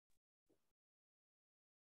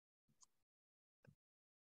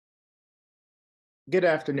Good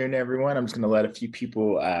afternoon, everyone. I'm just going to let a few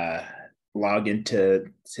people log into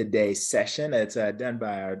today's session. It's done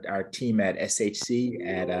by our team at SHC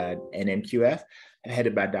at NNQF,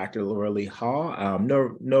 headed by Dr. Laura Lee Hall.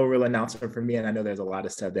 No real announcement from me, and I know there's a lot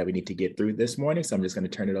of stuff that we need to get through this morning, so I'm just going to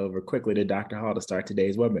turn it over quickly to Dr. Hall to start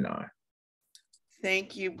today's webinar.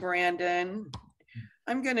 Thank you, Brandon.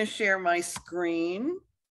 I'm going to share my screen,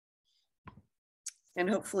 and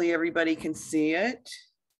hopefully everybody can see it.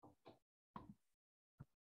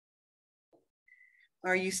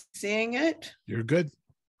 Are you seeing it? You're good.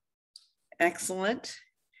 Excellent.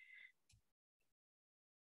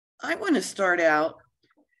 I want to start out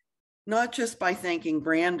not just by thanking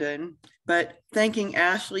Brandon, but thanking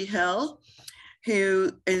Ashley Hill,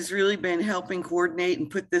 who has really been helping coordinate and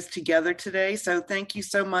put this together today. So thank you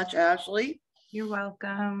so much, Ashley. You're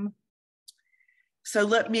welcome. So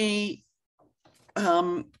let me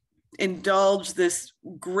indulge this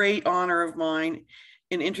great honor of mine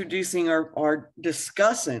in introducing our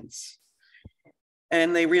discussants.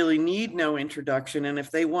 And they really need no introduction. And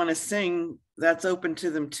if they want to sing, that's open to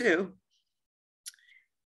them too.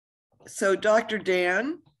 So Dr.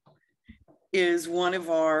 Dan is one of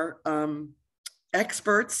our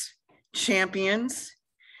experts, champions.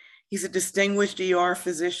 He's a distinguished ER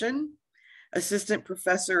physician, assistant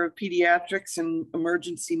professor of pediatrics and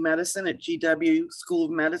emergency medicine at GW School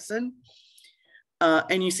of Medicine.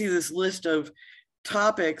 And you see this list of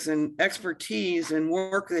topics and expertise and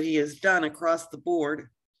work that he has done across the board.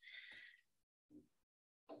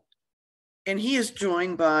 And he is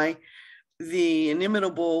joined by the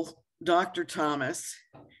inimitable Dr. Thomas,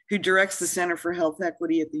 who directs the Center for Health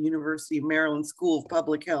Equity at the University of Maryland School of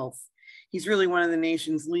Public Health. He's really one of the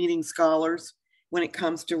nation's leading scholars when it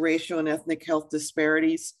comes to racial and ethnic health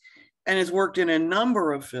disparities, and has worked in a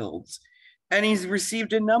number of fields. And he's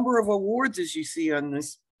received a number of awards, as you see on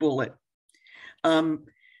this bullet.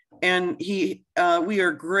 And we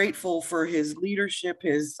are grateful for his leadership,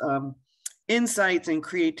 his insights and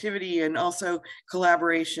creativity, and also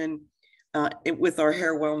collaboration with our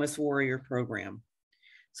Hair Wellness Warrior program.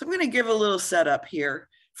 So I'm going to give a little setup here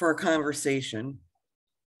for a conversation.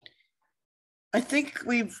 I think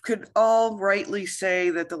we could all rightly say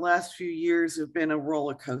that the last few years have been a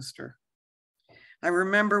roller coaster. I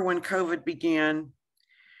remember when COVID began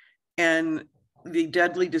and the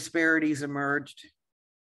deadly disparities emerged,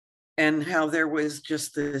 and how there was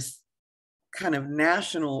just this kind of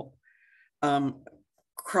national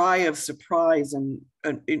cry of surprise and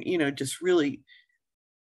you know, just really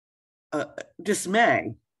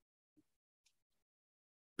dismay.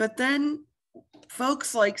 But then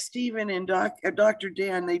folks like Stephen and Dr.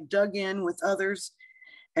 Dan, they dug in with others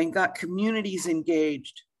and got communities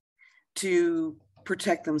engaged to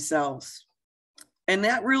protect themselves. And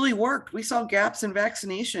that really worked. We saw gaps in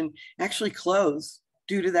vaccination actually close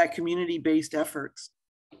due to that community-based efforts.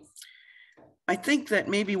 I think that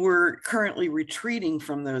maybe we're currently retreating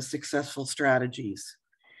from those successful strategies.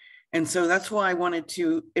 And so that's why I wanted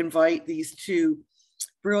to invite these two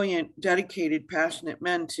brilliant, dedicated, passionate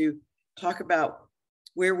men to talk about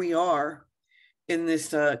where we are in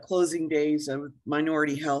this closing days of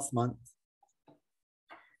Minority Health Month.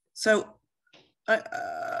 So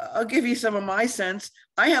I'll give you some of my sense.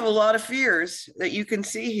 I have a lot of fears that you can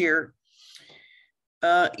see here.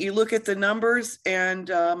 You look at the numbers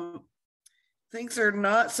and things are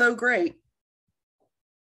not so great.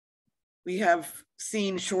 We have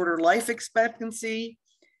seen shorter life expectancy,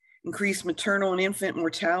 increased maternal and infant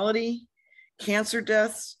mortality, cancer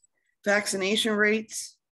deaths, vaccination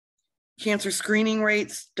rates, cancer screening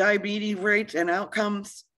rates, diabetes rates and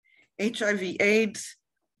outcomes, HIV, AIDS,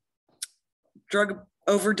 drug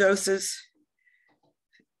overdoses,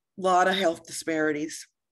 a lot of health disparities.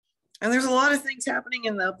 And there's a lot of things happening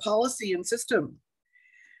in the policy and system.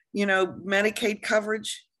 You know, Medicaid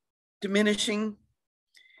coverage diminishing,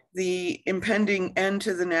 the impending end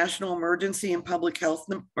to the national emergency and public health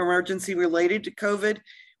emergency related to COVID,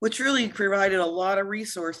 which really provided a lot of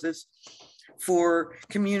resources for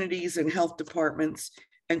communities and health departments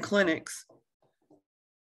and clinics.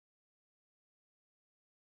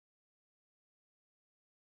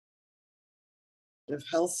 Of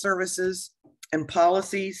health services and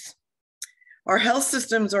policies. Our health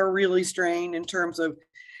systems are really strained in terms of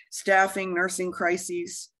staffing, nursing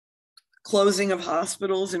crises, closing of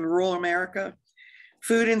hospitals in rural America,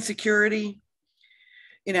 food insecurity,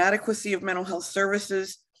 inadequacy of mental health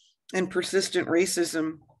services, and persistent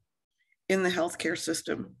racism in the healthcare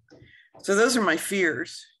system. So those are my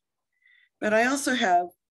fears. But I also have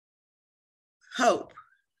hope,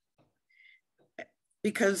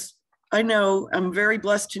 because I know I'm very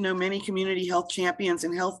blessed to know many community health champions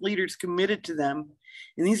and health leaders committed to them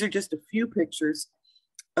And these are just a few pictures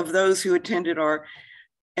of those who attended our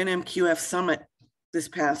NMQF summit this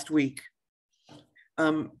past week.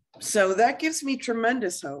 So that gives me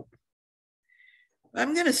tremendous hope.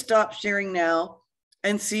 I'm going to stop sharing now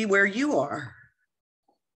and see where you are.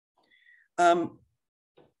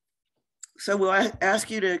 So we'll ask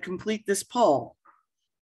you to complete this poll.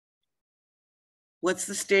 What's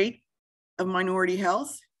the state of minority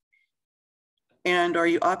health? And are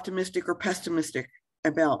you optimistic or pessimistic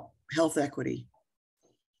about health equity?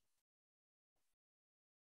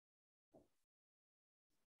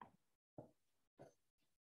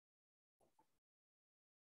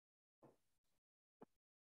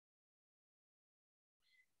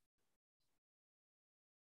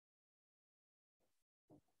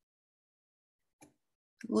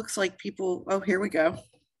 Looks like people, oh, here we go.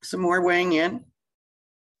 Some more weighing in.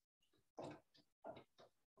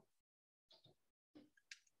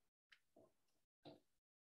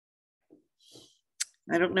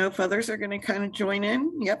 I don't know if others are going to kind of join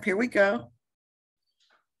in. Yep, here we go.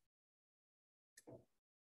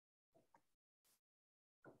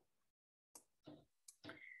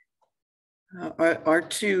 Our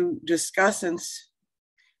two discussants,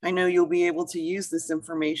 I know you'll be able to use this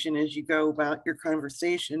information as you go about your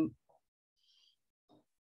conversation.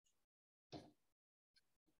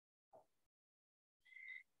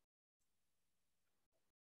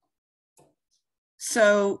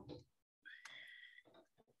 So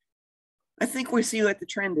I think we see what the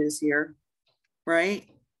trend is here, right?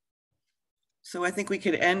 So I think we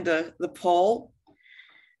could end the poll.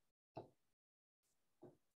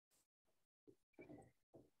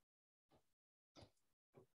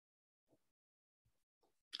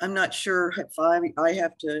 I'm not sure if I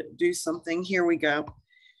have to do something. Here we go.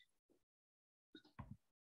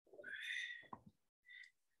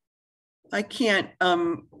 I can't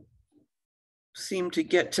seem to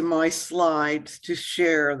get to my slides to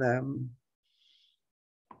share them.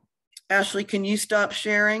 Ashley, can you stop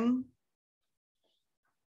sharing?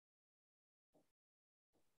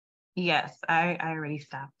 Yes, I already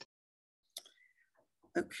stopped.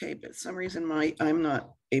 Okay, but for some reason I'm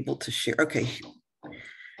not able to share. Okay,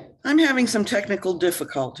 I'm having some technical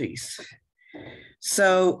difficulties.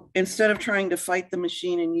 So instead of trying to fight the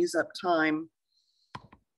machine and use up time,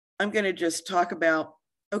 I'm going to just talk about,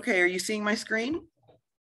 okay, are you seeing my screen?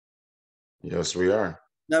 Yes, we are.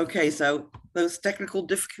 Okay, so those technical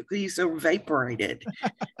difficulties are evaporated.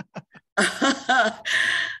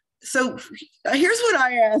 So here's what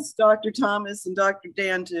I asked Dr. Thomas and Dr.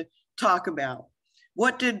 Dan to talk about.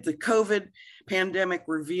 What did the COVID pandemic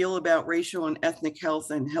reveal about racial and ethnic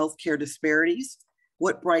health and healthcare disparities?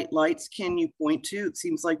 What bright lights can you point to? It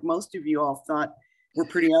seems like most of you all thought we're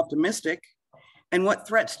pretty optimistic. And what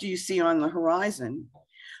threats do you see on the horizon?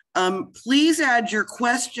 Please add your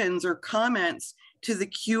questions or comments to the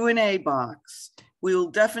Q&A box. We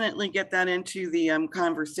will definitely get that into the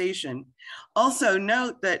conversation. Also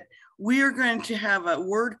note that we are going to have a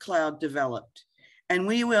word cloud developed, and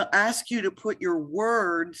we will ask you to put your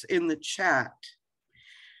words in the chat.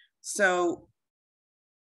 So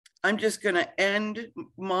I'm just going to end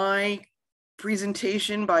my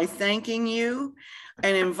presentation by thanking you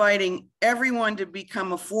and inviting everyone to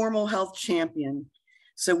become a formal health champion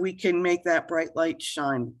so we can make that bright light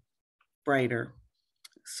shine brighter.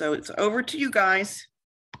 So it's over to you guys.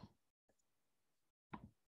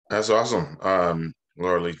 That's awesome.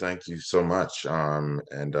 Laura Lee, thank you so much.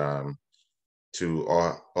 To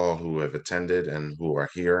all who have attended and who are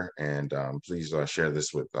here, and please share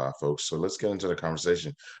this with folks. So let's get into the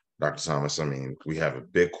conversation. Dr. Thomas, I mean, we have a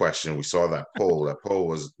big question. We saw that poll. That poll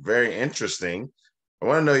was very interesting. I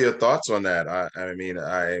want to know your thoughts on that. I mean,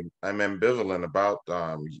 I'm ambivalent about,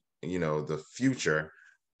 you know, the future.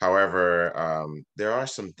 However, there are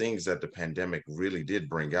some things that the pandemic really did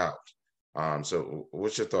bring out. So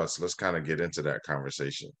what's your thoughts? Let's kind of get into that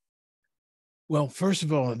conversation. Well, first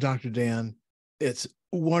of all, Dr. Dan, it's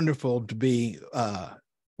wonderful to be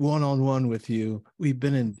one-on-one with you. We've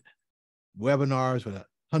been in webinars with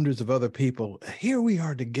hundreds of other people. Here we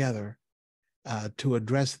are together to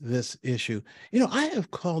address this issue. You know, I have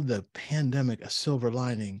called the pandemic a silver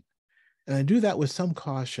lining, and I do that with some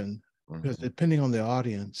caution because depending on the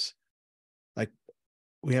audience, like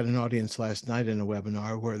we had an audience last night in a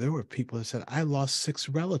webinar where there were people that said, I lost 6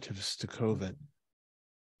 relatives to COVID.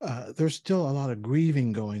 There's still a lot of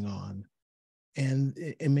grieving going on, and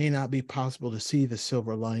it may not be possible to see the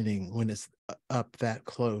silver lining when it's up that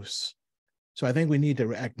close. So I think we need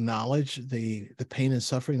to acknowledge the pain and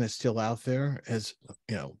suffering that's still out there as,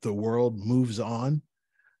 you know, the world moves on,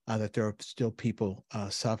 that there are still people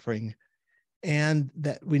suffering. and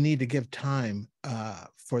that we need to give time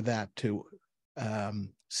for that to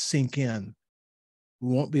sink in. It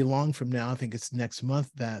won't be long from now, I think it's next month,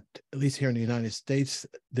 that at least here in the United States,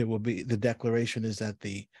 there will be, the declaration is that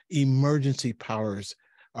the emergency powers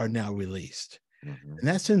are now released. Mm-hmm. And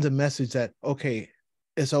that sends a message that, okay,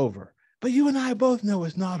 it's over. But you and I both know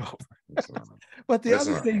it's not over. But the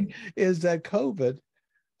other thing is that COVID,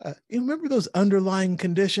 you remember those underlying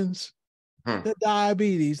conditions? The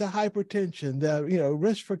diabetes, the hypertension, the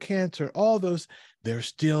risk for cancer, all those, they're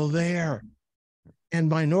still there. And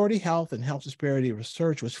minority health and health disparity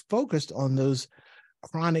research was focused on those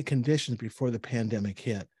chronic conditions before the pandemic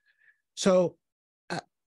hit. So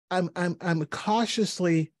I'm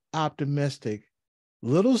cautiously optimistic,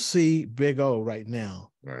 little c, big O right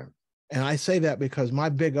now. Right. And I say that because my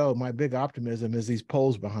big O, my big optimism is these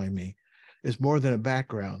polls behind me. It's more than a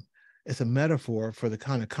background. It's a metaphor for the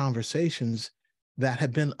kind of conversations that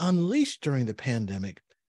have been unleashed during the pandemic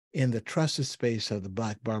in the trusted space of the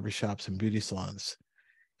Black barbershops and beauty salons.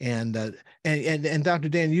 And Dr.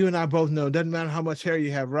 Dan, you and I both know, it doesn't matter how much hair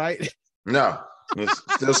you have, right? No, it's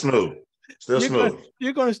still smooth.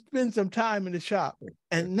 You're going to spend some time in the shop.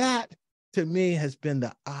 And that, to me, has been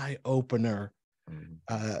the eye opener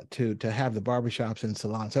to have the barbershops and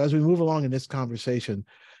salons. So as we move along in this conversation,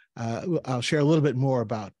 I'll share a little bit more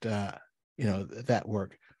about that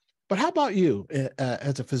work. But how about you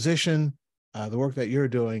as a physician, the work that you're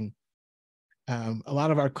doing? A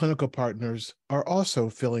lot of our clinical partners are also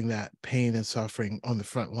feeling that pain and suffering on the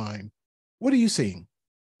front line. What are you seeing?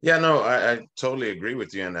 Yeah, no, I totally agree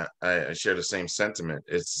with you, and I share the same sentiment.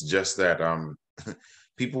 It's just that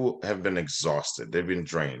people have been exhausted. They've been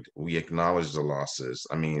drained. We acknowledge the losses.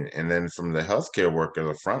 I mean, and then from the healthcare worker,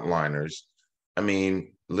 the frontliners, I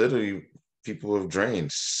mean, literally, people have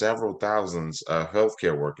drained several thousands of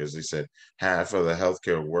healthcare workers. They said half of the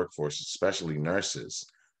healthcare workforce, especially nurses,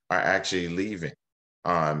 are actually leaving.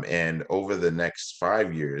 And over the next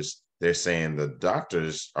 5 years, they're saying the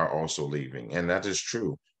doctors are also leaving. And that is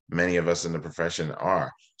true. Many of us in the profession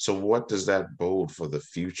are. So what does that bode for the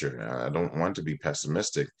future? I don't want to be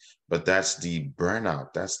pessimistic, but that's the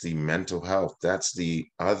burnout. That's the mental health. That's the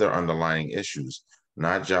other underlying issues,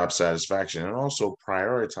 not job satisfaction, and also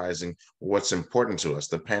prioritizing what's important to us.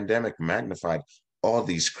 The pandemic magnified all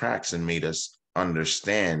these cracks and made us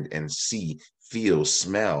understand and see, feel,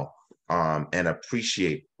 smell, and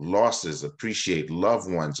appreciate losses, appreciate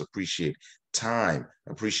loved ones, appreciate time,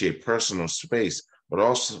 appreciate personal space, but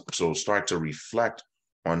also start to reflect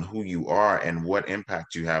on who you are and what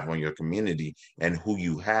impact you have on your community and who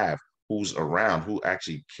you have, who's around, who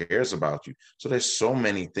actually cares about you. So there's so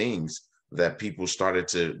many things that people started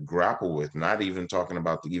to grapple with, not even talking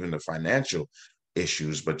about even the financial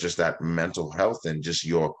issues, but just that mental health and just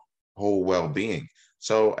your whole well-being.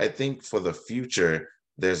 So I think for the future,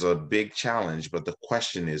 there's a big challenge, but the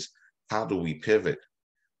question is, how do we pivot?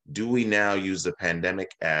 Do we now use the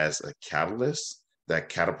pandemic as a catalyst that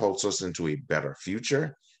catapults us into a better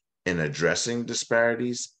future in addressing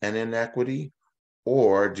disparities and inequity?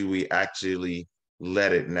 Or do we actually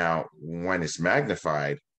let it now, when it's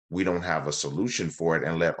magnified, we don't have a solution for it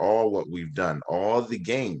and let all what we've done, all the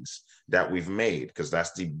gains that we've made, because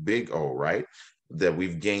that's the big O, right? That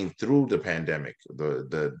we've gained through the pandemic,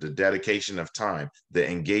 the dedication of time, the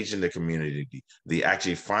engaging the community, the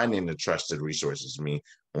actually finding the trusted resources. I mean,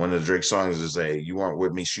 one of the Drake songs is you weren't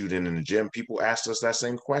with me shooting in the gym. People asked us that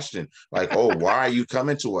same question, like, oh, why are you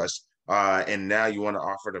coming to us? And now you want to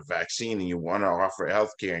offer the vaccine and you want to offer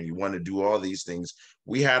healthcare and you want to do all these things.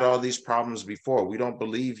 We had all these problems before. We don't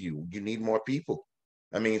believe you. You need more people.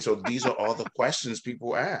 I mean, so these are all the questions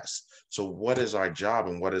people ask. So what is our job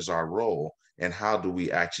and what is our role? And how do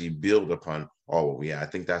we actually build upon all what we have? I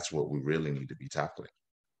think that's what we really need to be tackling.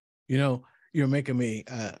 You know, you're making me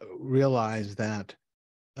realize that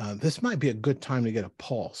this might be a good time to get a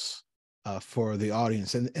pulse for the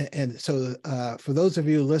audience. And so for those of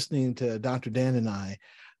you listening to Dr. Dan and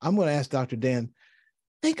I'm going to ask Dr. Dan,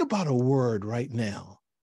 think about a word right now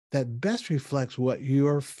that best reflects what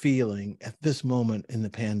you're feeling at this moment in the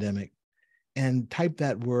pandemic, and type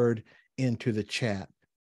that word into the chat.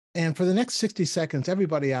 And for the next 60 seconds,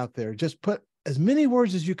 everybody out there, just put as many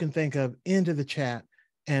words as you can think of into the chat.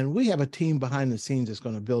 And we have a team behind the scenes that's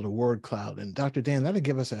going to build a word cloud. And Dr. Dan, that'll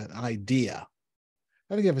give us an idea.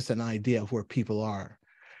 That'll give us an idea of where people are.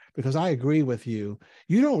 Because I agree with you.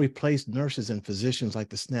 You don't replace nurses and physicians like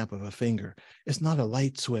the snap of a finger. It's not a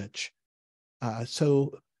light switch.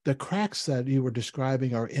 So the cracks that you were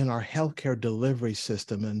describing are in our healthcare delivery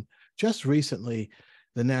system. And just recently,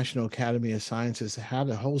 the National Academy of Sciences had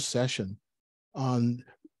a whole session on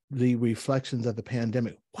the reflections of the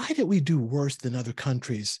pandemic. Why did we do worse than other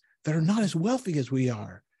countries that are not as wealthy as we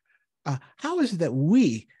are? How is it that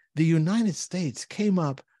we, the United States, came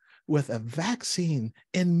up with a vaccine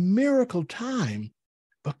in miracle time,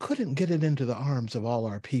 but couldn't get it into the arms of all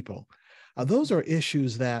our people? Those are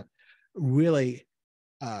issues that really,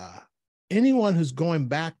 anyone who's going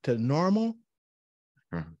back to normal,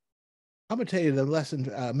 I'm going to tell you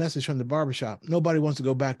the message from the barbershop. Nobody wants to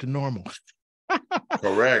go back to normal.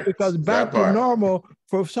 Correct. Because back to normal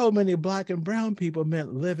for so many Black and brown people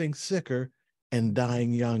meant living sicker and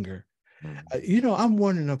dying younger. I'm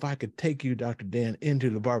wondering if I could take you, Dr. Dan, into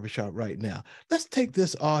the barbershop right now. Let's take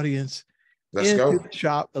this audience into the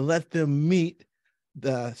shop and let them meet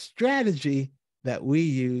the strategy that we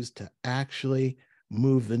use to actually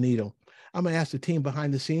move the needle. I'm going to ask the team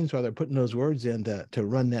behind the scenes while they're putting those words in to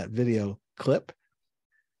run that video clip.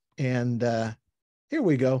 And here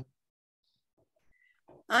we go.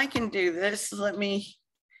 I can do this. Let me.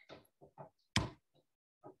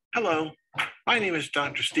 Hello, my name is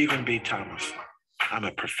Dr. Stephen B. Thomas. I'm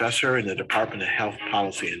a professor in the Department of Health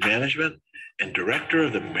Policy and Management and director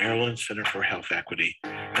of the Maryland Center for Health Equity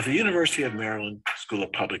at the University of Maryland School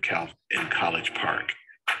of Public Health in College Park.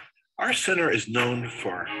 Our center is known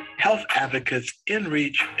for health advocates in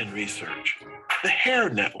reach and research, the HAIR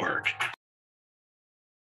Network.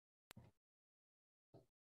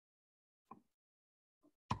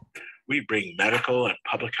 We bring medical and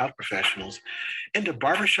public health professionals into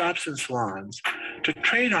barbershops and salons to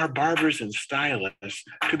train our barbers and stylists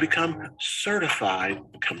to become certified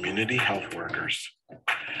community health workers.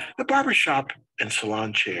 The barbershop and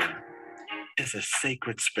salon chair is a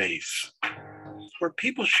sacred space where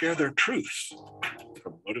people share their truths,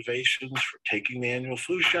 from motivations for taking the annual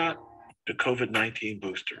flu shot to COVID-19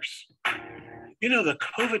 boosters. The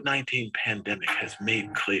COVID-19 pandemic has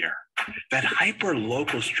made clear that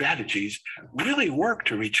hyper-local strategies really work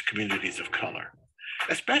to reach communities of color,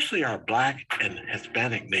 especially our Black and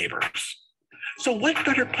Hispanic neighbors. So what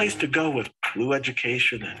better place to go with flu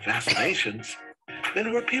education and vaccinations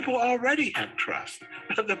than where people already have trust,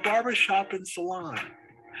 the barbershop and salon.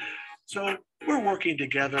 So we're working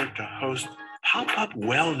together to host pop-up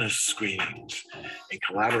wellness screenings in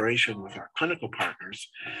collaboration with our clinical partners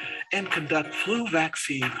and conduct flu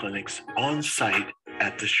vaccine clinics on site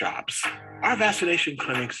at the shops. Our vaccination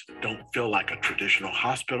clinics don't feel like a traditional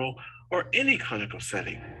hospital or any clinical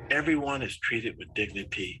setting. Everyone is treated with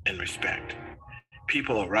dignity and respect.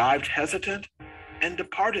 People arrived hesitant and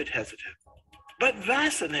departed hesitant, but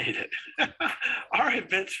vaccinated. Our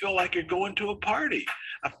events feel like you're going to a party,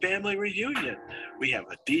 a family reunion. We have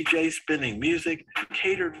a DJ spinning music,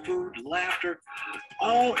 catered food, laughter,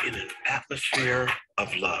 all in an atmosphere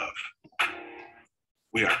of love.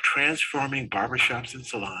 We are transforming barbershops and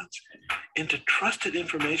salons into trusted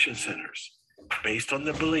information centers based on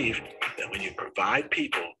the belief that when you provide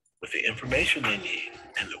people with the information they need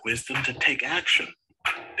and the wisdom to take action,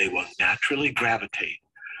 they will naturally gravitate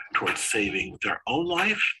towards saving their own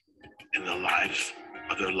life and the lives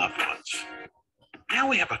of their loved ones. Now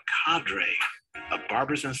we have a cadre of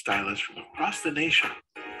barbers and stylists from across the nation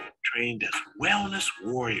trained as wellness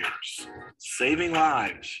warriors, saving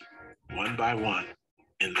lives one by one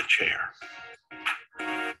in the chair.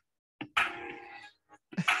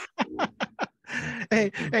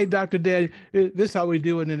 Hey, Dr. Dan, this is how we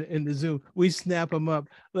do it in the Zoom. We snap them up.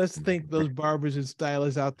 Let's thank those barbers and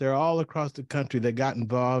stylists out there all across the country that got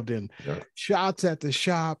involved in shots at the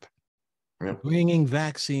shop, bringing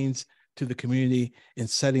vaccines to the community in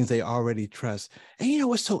settings they already trust. And you know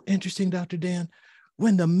what's so interesting, Dr. Dan?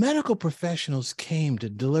 When the medical professionals came to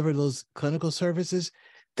deliver those clinical services,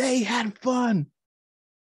 they had fun.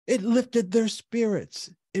 It lifted their spirits.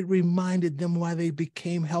 It reminded them why they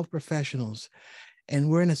became health professionals. And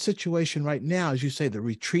we're in a situation right now, as you say, the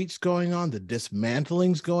retreats going on, the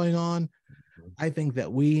dismantling's going on. I think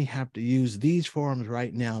that we have to use these forums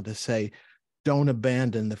right now to say, don't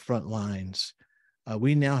abandon the front lines.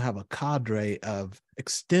 We now have a cadre of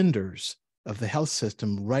extenders of the health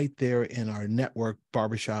system right there in our network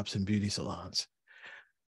barbershops and beauty salons.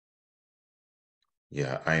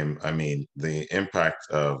 Yeah, I mean, the impact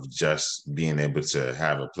of just being able to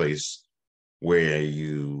have a place where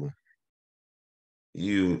you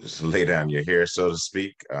lay down your hair, so to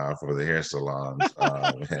speak, for the hair salons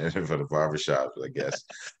and for the barbershops, I guess.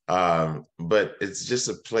 But it's just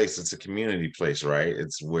a place, it's a community place, right?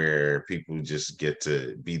 It's where people just get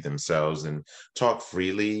to be themselves and talk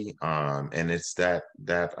freely. And it's that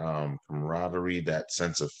camaraderie, that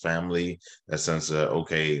sense of family, that sense of,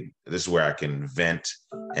 okay, this is where I can vent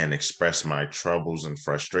and express my troubles and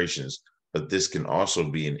frustrations. But this can also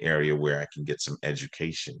be an area where I can get some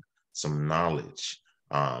education some knowledge,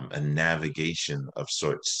 a navigation of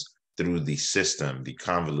sorts through the system, the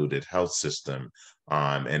convoluted health system,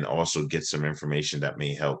 and also get some information that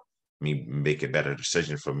may help me make a better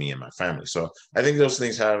decision for me and my family. So I think those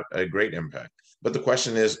things have a great impact. But the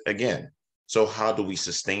question is, again, so how do we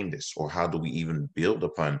sustain this, or how do we even build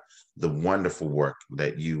upon the wonderful work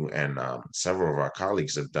that you and several of our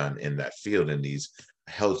colleagues have done in that field, in these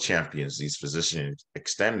health champions, these physician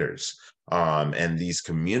extenders, and these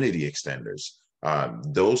community extenders?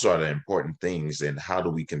 Those are the important things. And how do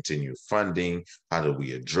we continue funding? How do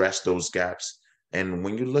we address those gaps? And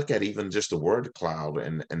when you look at even just the word cloud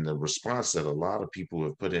and the response that a lot of people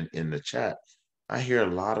have put in the chat, I hear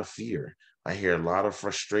a lot of fear. I hear a lot of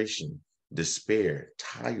frustration, despair,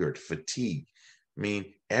 tired, fatigue. I mean,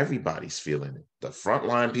 everybody's feeling it. The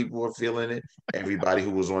frontline people are feeling it. Everybody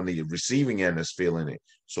who was on the receiving end is feeling it.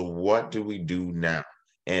 So what do we do now?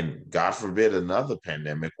 And God forbid another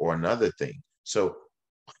pandemic or another thing. So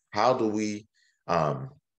how do we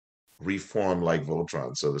reform like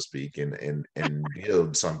Voltron, so to speak, and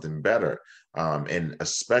build something better? And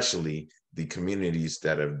especially the communities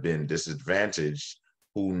that have been disadvantaged,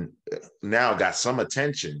 who now got some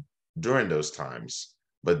attention during those times,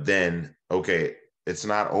 but then, okay, it's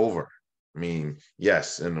not over. I mean,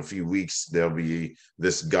 yes, in a few weeks, there'll be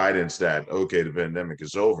this guidance that, okay, the pandemic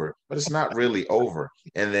is over, but it's not really over.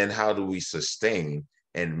 And then how do we sustain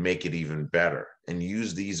and make it even better, and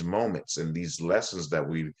use these moments and these lessons that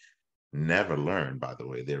we never learned, by the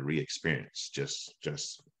way, they're re-experienced.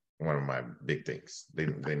 Just one of my big things. They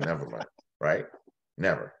never learn, right?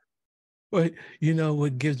 Never. Well, you know,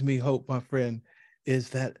 what gives me hope, my friend, is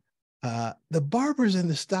that the barbers and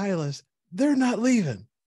the stylists, they're not leaving.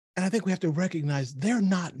 And I think we have to recognize they're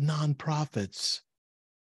not nonprofits.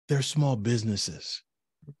 They're small businesses.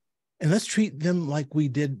 And let's treat them like we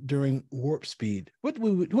did during Warp Speed. What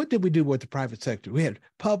did we do with the private sector? We had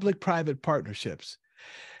public-private partnerships.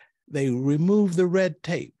 They removed the red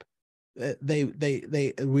tape.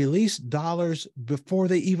 They released dollars before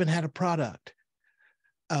they even had a product.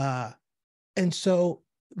 And so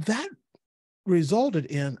that resulted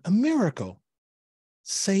in a miracle: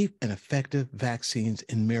 safe and effective vaccines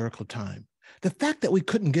in miracle time. The fact that we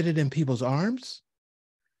couldn't get it in people's arms,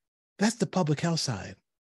 that's the public health side.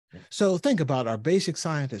 So think about our basic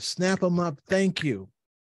scientists, snap them up, thank you.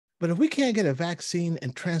 But if we can't get a vaccine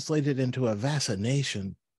and translate it into a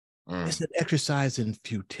vaccination, it's an exercise in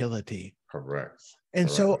futility. Correct. And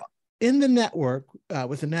Correct. so in the network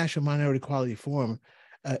with the National Minority Quality Forum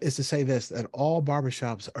is to say this, that all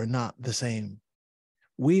barbershops are not the same.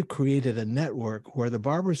 We've created a network where the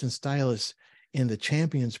barbers and stylists in the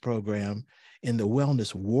Champions program, in the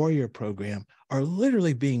Wellness Warrior program, are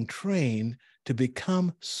literally being trained to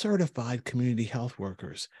become certified community health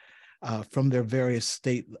workers from their various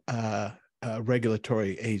state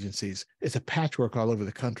regulatory agencies. It's a patchwork all over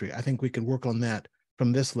the country. I think we can work on that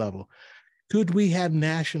from this level. Could we have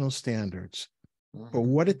national standards for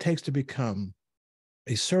what it takes to become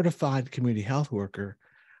a certified community health worker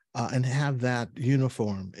and have that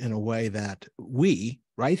uniform in a way that we,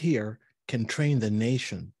 right here, can train the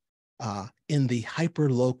nation in the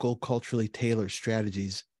hyper-local, culturally tailored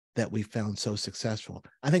strategies that we found so successful?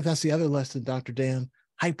 I think that's the other lesson, Dr. Dan.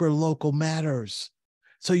 Hyper-local matters.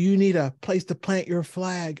 So you need a place to plant your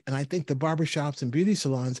flag. And I think the barbershops and beauty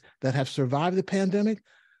salons that have survived the pandemic,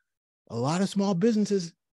 a lot of small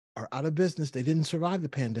businesses are out of business. They didn't survive the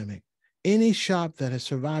pandemic. Any shop that has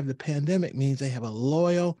survived the pandemic means they have a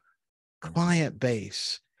loyal client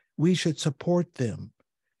base. We should support them.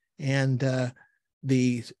 And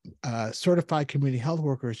the certified community health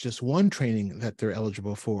worker is just one training that they're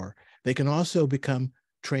eligible for. They can also become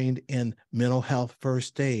trained in mental health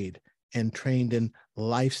first aid and trained in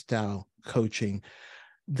lifestyle coaching.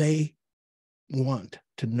 They want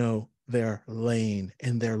to know their lane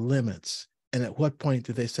and their limits. And at what point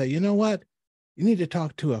do they say, you know what? You need to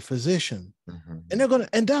talk to a physician.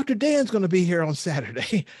 And Dr. Dan's going to be here on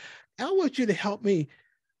Saturday. I want you to help me.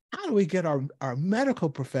 How do we get our medical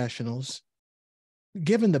professionals,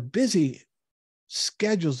 given the busy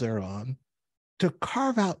schedules they're on, to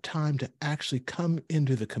carve out time to actually come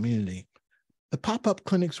into the community? The pop-up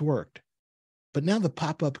clinics worked, but now the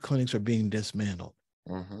pop-up clinics are being dismantled.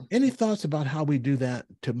 Any thoughts about how we do that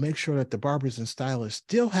to make sure that the barbers and stylists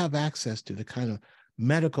still have access to the kind of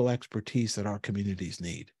medical expertise that our communities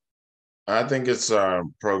need? I think it's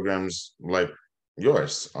programs like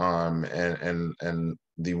yours, and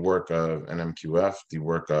the work of NMQF, the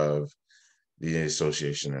work of the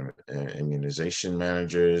Association of Immunization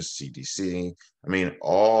Managers, CDC. I mean,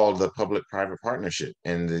 all the public-private partnership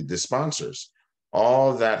and the sponsors.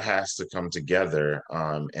 All that has to come together,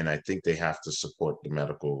 and I think they have to support the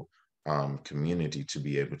medical community to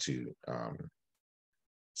be able to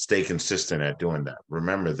stay consistent at doing that.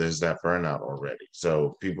 Remember, there's that burnout already.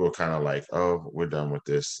 So people are kind of like, oh, we're done with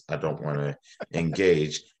this. I don't want to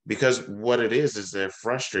engage. Because what it is they're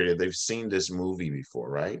frustrated. They've seen this movie before,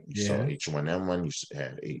 right? You saw H1N1, you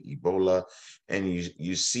had Ebola, and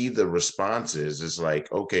you see the responses. It's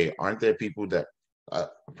like, okay, aren't there people that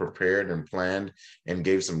prepared and planned and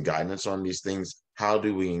gave some guidance on these things? How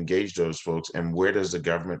do we engage those folks? And where does the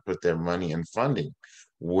government put their money and funding?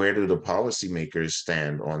 Where do the policymakers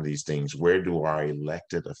stand on these things? Where do our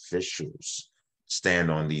elected officials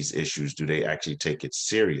stand on these issues? Do they actually take it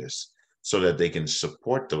serious so that they can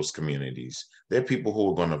support those communities? There are people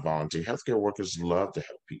who are going to volunteer. Healthcare workers love to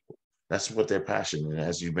help people. That's what they're passionate. And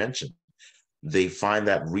as you mentioned, they find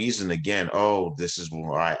that reason again. Oh, this is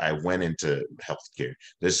why I went into healthcare.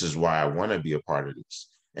 This is why I want to be a part of this.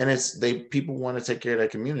 And people want to take care of their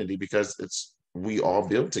community because we all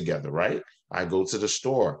build together, right? I go to the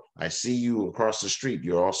store. I see you across the street.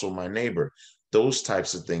 You're also my neighbor. Those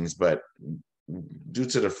types of things. But due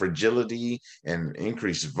to the fragility and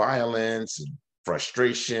increased violence, and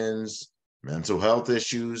frustrations, mental health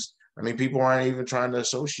issues, I mean, people aren't even trying to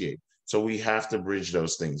associate. So we have to bridge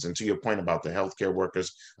those things. And to your point about the healthcare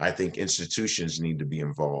workers, I think institutions need to be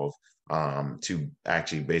involved to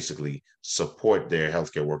actually basically support their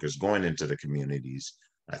healthcare workers going into the communities.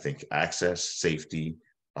 I think access, safety,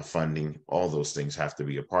 funding, all those things have to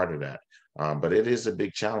be a part of that. But it is a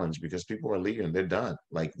big challenge because people are leaving. They're done.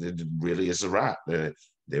 Like, it really is a wrap.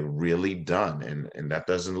 They're really done. And that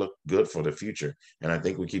doesn't look good for the future. And I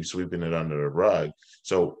think we keep sweeping it under the rug.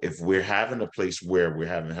 So if we're having a place where we're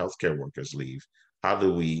having healthcare workers leave, how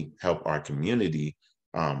do we help our community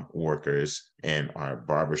workers and our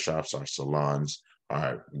barbershops, our salons,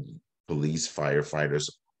 our police, firefighters,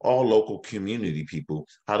 all local community people?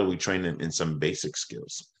 How do we train them in some basic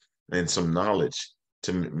skills and some knowledge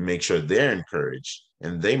to make sure they're encouraged?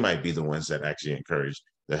 And they might be the ones that actually encourage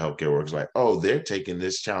the healthcare workers, like, oh, they're taking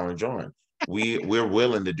this challenge on. We're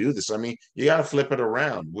willing to do this. I mean, you got to flip it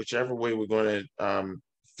around, whichever way we're going to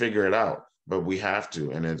figure it out, but we have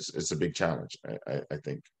to. And it's a big challenge, I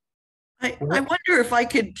think. I wonder if I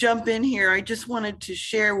could jump in here. I just wanted to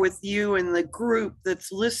share with you and the group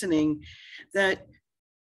that's listening that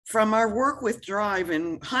from our work with Drive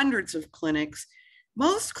and hundreds of clinics,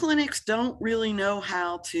 most clinics don't really know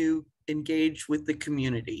how to engage with the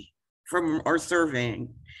community from our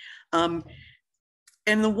surveying. And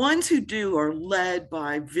the ones who do are led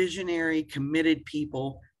by visionary, committed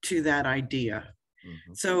people to that idea.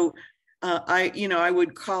 Mm-hmm. So I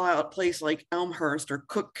would call out a place like Elmhurst or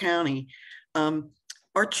Cook County.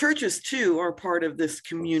 Our churches too are part of this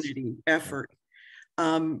community effort.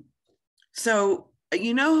 So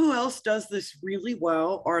you know who else does this really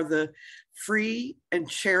well are the free and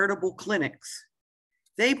charitable clinics.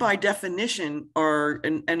 They, by definition, are,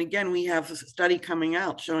 and again, we have a study coming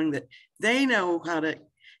out showing that they know how to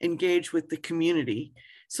engage with the community.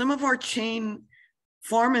 Some of our chain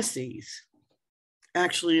pharmacies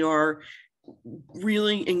actually are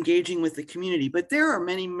really engaging with the community, but there are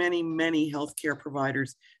many, many, many healthcare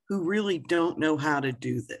providers who really don't know how to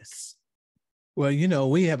do this. Well,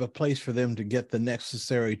 we have a place for them to get the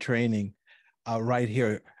necessary training right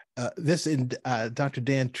here. Dr.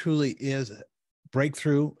 Dan, truly is a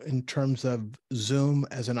breakthrough in terms of Zoom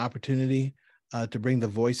as an opportunity to bring the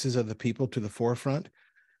voices of the people to the forefront.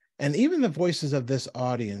 And even the voices of this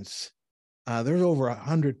audience. There's over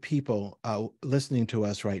 100 people listening to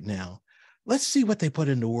us right now. Let's see what they put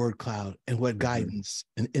into word cloud and what guidance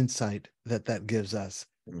and insight that gives us.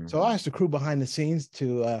 Mm-hmm. So I asked the crew behind the scenes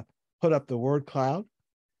to put up the word cloud.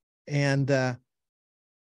 And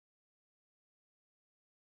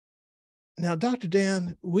now, Dr.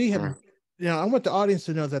 Dan, we have, I want the audience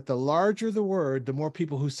to know that the larger the word, the more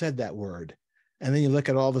people who said that word. And then you look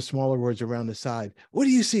at all the smaller words around the side. What do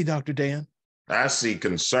you see, Dr. Dan? I see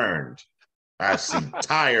concerned. I see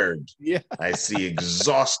tired. Yeah. I see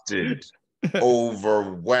exhausted,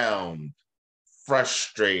 overwhelmed,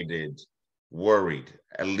 frustrated, worried.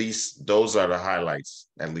 At least those are the highlights,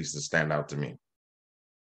 at least that stand out to me.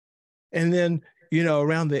 And then,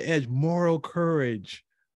 around the edge, moral courage,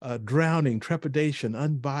 drowning, trepidation,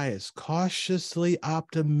 unbiased, cautiously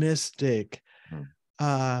optimistic,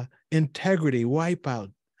 integrity,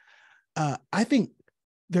 wipeout. I think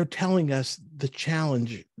they're telling us the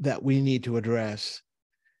challenge that we need to address.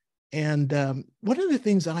 And one of the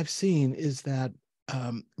things I've seen is that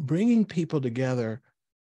bringing people together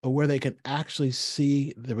where they can actually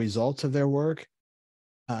see the results of their work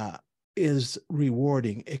is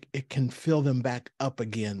rewarding. It can fill them back up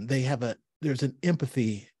again. There's an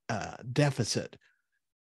empathy deficit.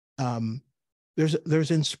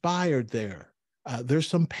 There's inspired there. There's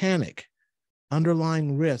some panic,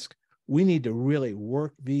 underlying risk. We need to really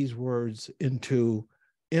work these words into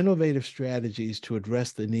innovative strategies to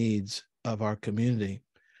address the needs of our community.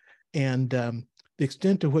 And the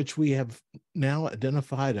extent to which we have now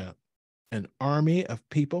identified an army of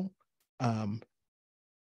people.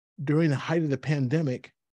 During the height of the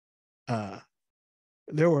pandemic,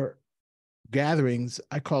 there were gatherings,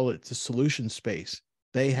 I call it the solution space.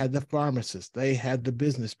 They had the pharmacists, they had the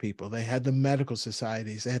business people, they had the medical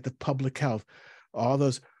societies, they had the public health, all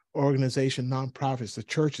those organizations, nonprofits, the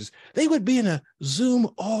churches. They would be in a Zoom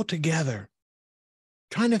all together,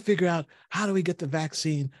 trying to figure out, how do we get the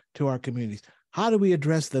vaccine to our communities? How do we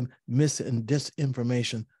address the mis and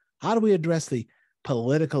disinformation? How do we address the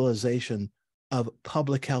politicalization of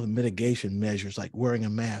public health mitigation measures like wearing a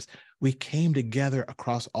mask? We came together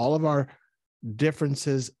across all of our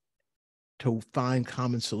differences to find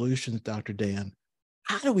common solutions, Dr. Dan.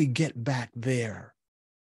 How do we get back there?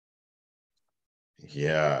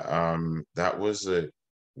 Yeah, that was a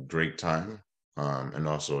great time, and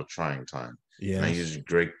also a trying time. Yes. And I use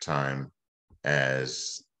great time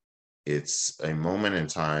as it's a moment in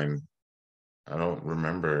time I don't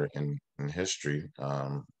remember in history,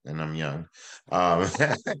 and I'm young.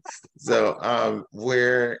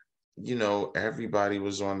 Where, everybody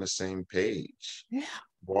was on the same page. Yeah.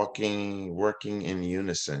 Working in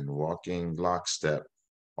unison, walking lockstep,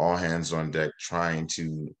 all hands on deck, trying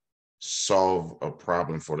to solve a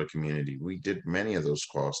problem for the community. We did many of those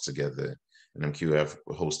calls together, and MQF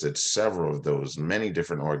hosted several of those, many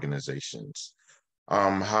different organizations.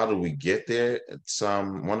 How do we get there? It's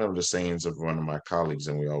one of the sayings of one of my colleagues,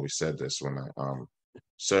 and we always said this when I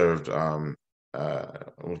served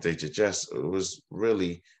with HHS. It was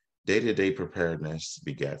really day-to-day preparedness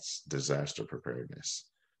begets disaster preparedness.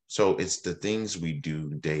 So it's the things we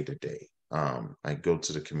do day to day. I go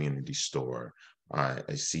to the community store.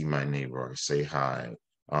 I see my neighbor. I say hi.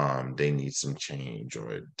 They need some change,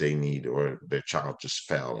 or their child just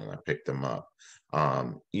fell and I pick them up.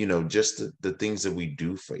 Just the things that we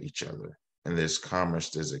do for each other. And there's commerce,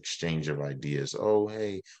 there's exchange of ideas. Oh,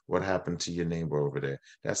 hey, what happened to your neighbor over there?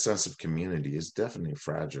 That sense of community is definitely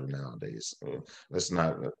fragile nowadays. Let's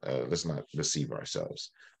not deceive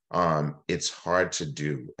ourselves. It's hard to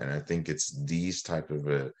do, and I think it's these type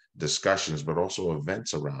of discussions, but also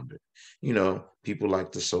events around it. People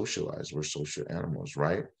like to socialize. We're social animals,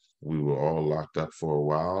 right? We were all locked up for a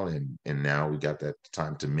while, and now we got that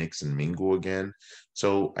time to mix and mingle again.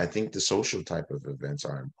 So I think the social type of events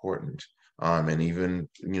are important. And even,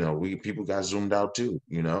 people got zoomed out too,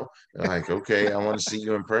 They're like, okay, I want to see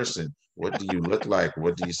you in person. What do you look like?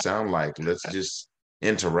 What do you sound like? Let's just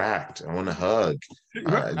interact. I want to hug.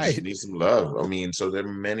 I just need some love. So there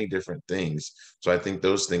are many different things. So I think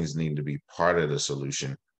those things need to be part of the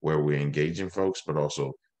solution, where we're engaging folks, but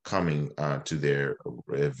also coming to their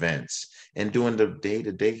events and doing the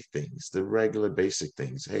day-to-day things, the regular basic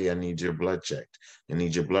things. Hey, I need your blood checked. I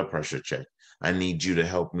need your blood pressure checked. I need you to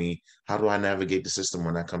help me. How do I navigate the system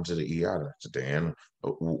when I come to the ER, Dan?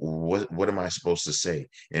 What am I supposed to say?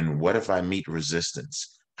 And what if I meet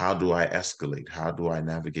resistance? How do I escalate? How do I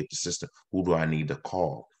navigate the system? Who do I need to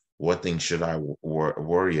call? What things should I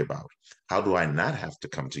worry about? How do I not have to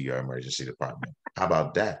come to your emergency department? How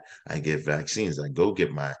about that? I get vaccines. I go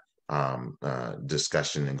get my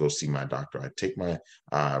discussion and go see my doctor. I take my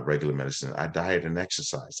regular medicine. I diet and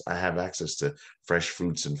exercise. I have access to fresh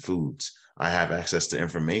fruits and foods. I have access to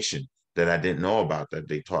information that I didn't know about, that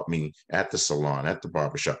they taught me at the salon, at the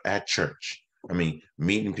barbershop, at church.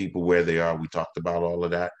 Meeting people where they are. We talked about all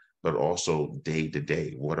of that, but also day to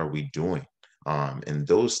day, what are we doing? And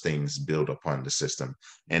those things build upon the system.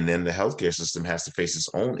 And then the healthcare system has to face its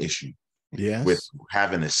own issue with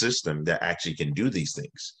having a system that actually can do these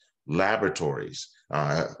things. Laboratories,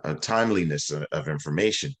 timeliness of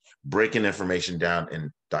information, breaking information down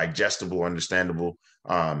in digestible, understandable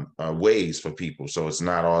ways for people. So it's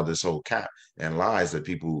not all this whole cap and lies that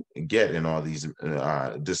people get in all these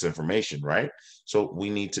disinformation, right? So we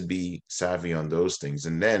need to be savvy on those things.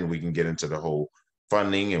 And then we can get into the whole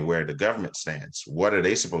funding and where the government stands. What are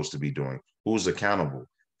they supposed to be doing? Who's accountable?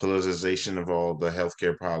 Politicization of all the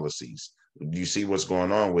healthcare policies. You see what's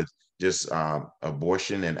going on with just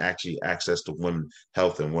abortion and actually access to women's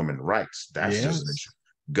health and women's rights. That's just an issue.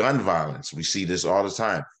 Gun violence. We see this all the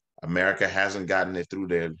time. America hasn't gotten it through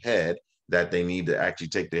their head that they need to actually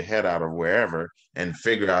take their head out of wherever and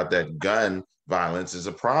figure out that gun violence is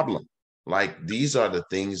a problem. Like, these are the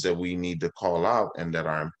things that we need to call out and that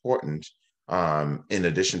are important, in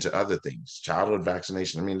addition to other things. Childhood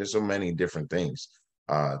vaccination. I mean, there's so many different things.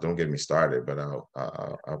 Don't get me started, but I'll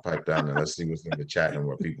pipe down and let's see what's in the chat and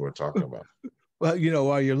what people are talking about. Well,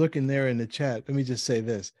 while you're looking there in the chat, let me just say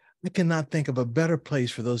this. I cannot think of a better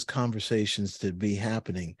place for those conversations to be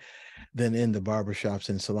happening than in the barbershops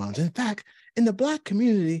and salons. In fact, in the Black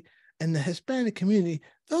community and the Hispanic community,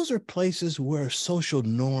 those are places where social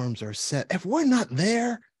norms are set. If we're not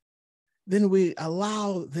there, then we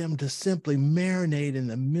allow them to simply marinate in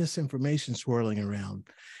the misinformation swirling around.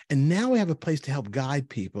 And now we have a place to help guide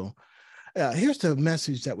people. Here's the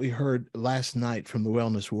message that we heard last night from the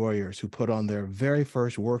Wellness Warriors, who put on their very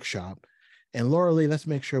first workshop. And Laura Lee, let's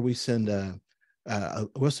make sure we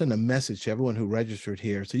we'll send a message to everyone who registered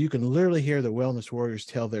here, so you can literally hear the Wellness Warriors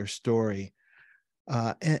tell their story.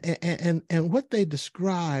 And what they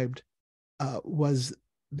described was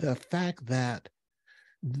the fact that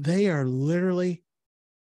they are literally,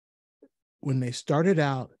 when they started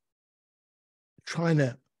out, trying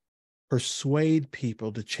to persuade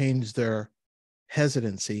people to change their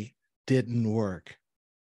hesitancy, didn't work.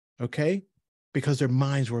 Okay? Because their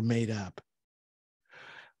minds were made up.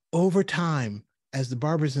 Over time, as the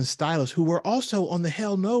barbers and stylists, who were also on the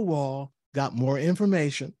hell no wall, got more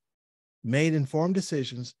information, made informed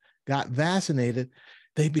decisions, got vaccinated,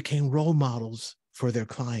 they became role models for their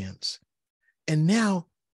clients. And now,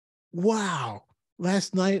 wow,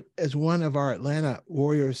 last night, as one of our Atlanta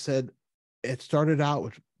Warriors said, it started out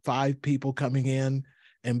with 5 people coming in,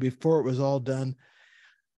 and before it was all done,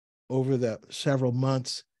 over the several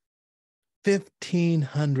months,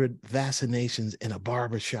 1,500 vaccinations in a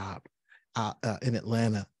barbershop in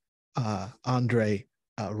Atlanta, Andre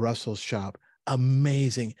Russell's shop.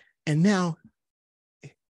 Amazing. And now,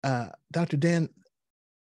 Dr. Dan,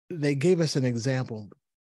 they gave us an example.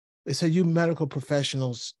 They said, you medical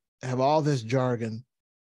professionals have all this jargon.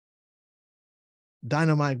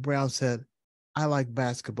 Dynamite Brown said, I like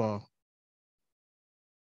basketball.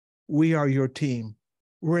 We are your team.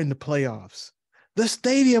 We're in the playoffs. The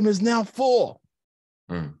stadium is now full.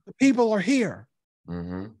 The people are here.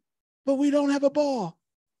 But we don't have a ball.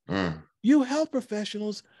 You health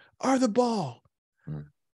professionals are the ball.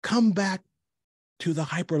 Come back to the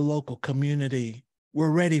hyperlocal community.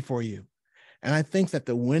 We're ready for you. And I think that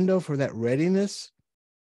the window for that readiness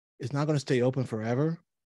is not going to stay open forever.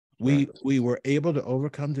 We were able to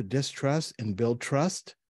overcome the distrust and build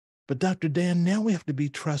trust. But Dr. Dan, now we have to be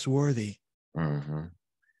trustworthy.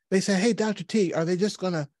 They say, hey, Dr. T, are they just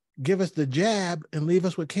going to give us the jab and leave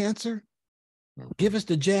us with cancer? Give us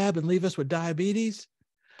the jab and leave us with diabetes?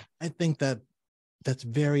 I think that that's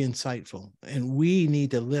very insightful. And we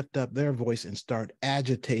need to lift up their voice and start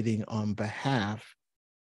agitating on behalf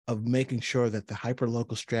of making sure that the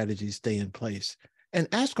hyperlocal strategies stay in place. And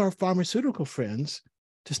ask our pharmaceutical friends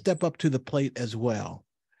to step up to the plate as well.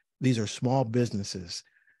 These are small businesses.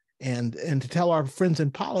 And to tell our friends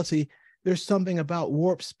in policy, there's something about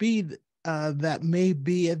warp speed that may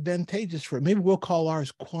be advantageous for it. Maybe we'll call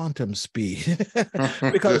ours quantum speed,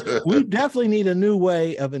 because we definitely need a new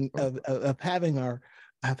way of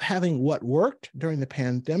having what worked during the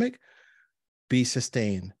pandemic be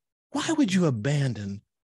sustained. Why would you abandon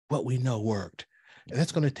what we know worked? And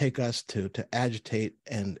that's going to take us to agitate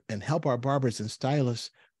and help our barbers and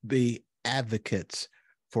stylists be advocates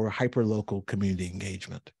for hyperlocal community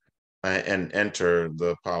engagement. And enter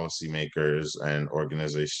the policymakers and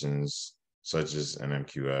organizations such as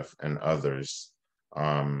NMQF and others,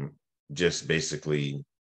 just basically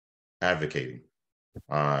advocating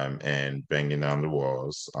and banging down the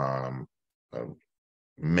walls.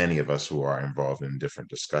 Many of us who are involved in different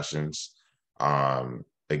discussions,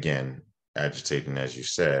 again, agitating, as you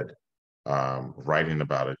said, writing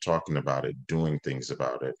about it, talking about it, doing things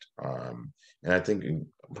about it. And I think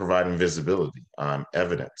providing visibility,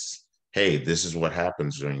 evidence. Hey, this is what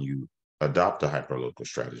happens when you adopt a hyperlocal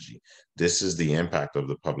strategy. This is the impact of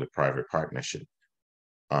the public-private partnership.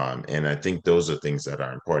 And I think those are things that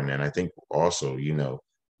are important. And I think also,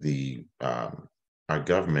 our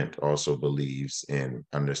government also believes in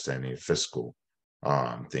understanding fiscal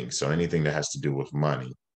things. So anything that has to do with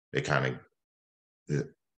money, they kind of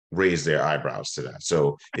raise their eyebrows to that.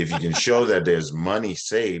 So if you can show that there's money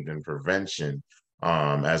saved in prevention,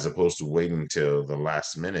 as opposed to waiting till the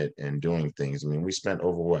last minute and doing things. I mean, we spent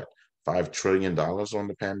over $5 trillion on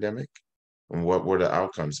the pandemic, and what were the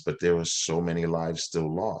outcomes? But there were so many lives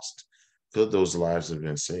still lost. Could those lives have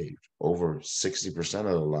been saved? Over 60% of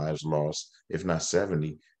the lives lost, if not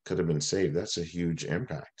 70, could have been saved. That's a huge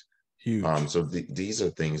impact. Huge. So these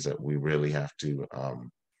are things that we really have to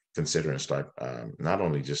consider and start not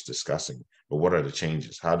only just discussing, but what are the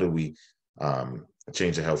changes? How do we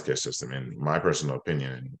change the healthcare system? In my personal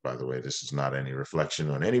opinion, and by the way, this is not any reflection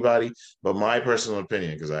on anybody, but my personal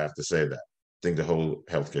opinion, because I have to say that, I think the whole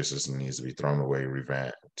healthcare system needs to be thrown away,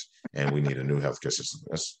 revamped, and we need a new healthcare system.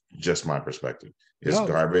 That's just my perspective. It's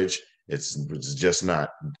garbage. It's just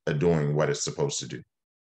not doing what it's supposed to do.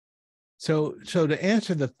 So to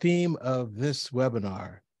answer the theme of this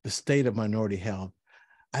webinar, the state of minority health,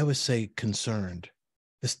 I would say concerned.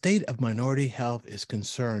 The state of minority health is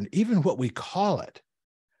concerned, even what we call it.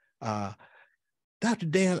 Dr.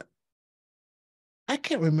 Dan, I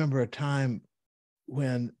can't remember a time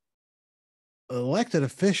when elected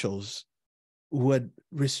officials would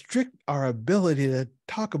restrict our ability to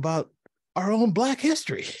talk about our own Black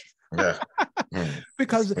history. Yeah.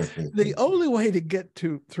 Because the only way to get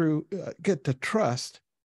to trust,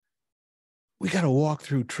 we got to walk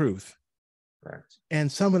through truth. Right. And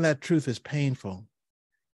some of that truth is painful.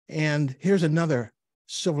 And here's another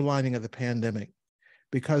silver lining of the pandemic,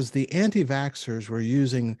 because the anti-vaxxers were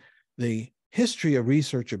using the history of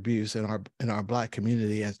research abuse in our Black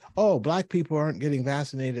community as, oh, Black people aren't getting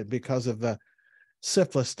vaccinated because of the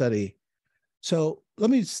syphilis study. So let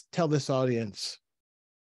me tell this audience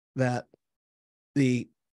that the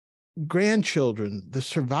grandchildren, the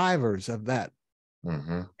survivors of that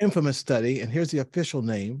infamous study, and here's the official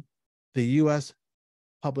name, the U.S.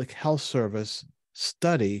 Public Health Service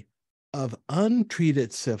study of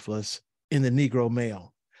untreated syphilis in the Negro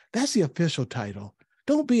male. That's the official title.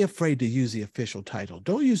 Don't be afraid to use the official title.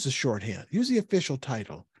 Don't use the shorthand. Use the official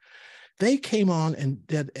title. They came on and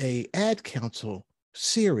did a ad council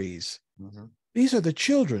series. These are the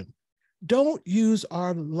children. Don't use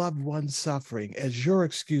our loved ones suffering as your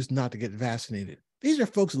excuse not to get vaccinated. These are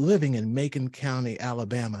folks living in Macon County,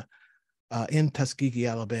 Alabama, in Tuskegee,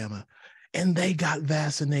 Alabama, and they got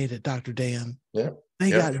vaccinated, Dr. Dan.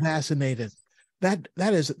 They got vaccinated.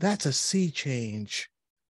 That's a sea change.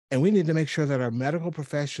 And we need to make sure that our medical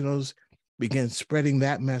professionals begin spreading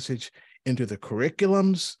that message into the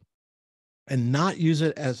curriculums and not use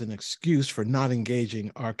it as an excuse for not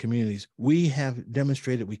engaging our communities. We have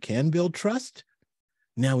demonstrated we can build trust.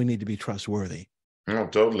 Now we need to be trustworthy. No,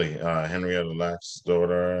 totally. Henrietta Lack's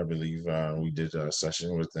daughter, I believe we did a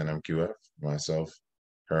session with NMQF. Myself,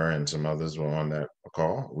 her, and some others were on that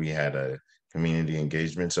call. We had a community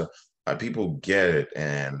engagement. So people get it.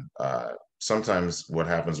 And sometimes what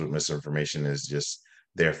happens with misinformation is just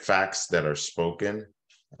they're facts that are spoken.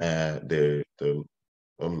 They're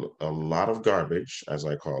a lot of garbage, as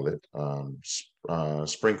I call it,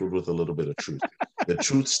 sprinkled with a little bit of truth. The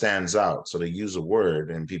truth stands out. So they use a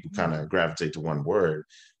word and people kind of gravitate to one word.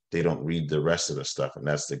 They don't read the rest of the stuff. And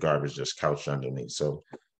that's the garbage just couched underneath. So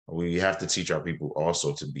we have to teach our people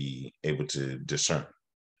also to be able to discern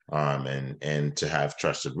and to have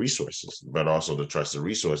trusted resources, but also the trusted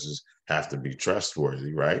resources have to be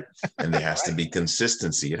trustworthy, right? And there has to be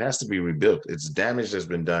consistency. It has to be rebuilt. It's damage that's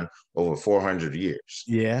been done over 400 years.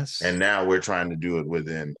 Yes. And now we're trying to do it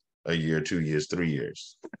within a year, 2 years, 3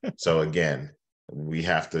 years. So again, we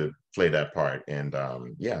have to play that part. And a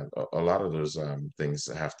lot of those things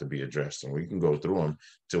have to be addressed. And we can go through them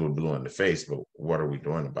till we're blue in the face, but what are we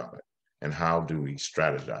doing about it? And how do we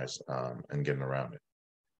strategize and getting around it?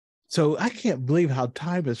 So I can't believe how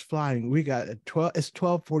time is flying. We got it's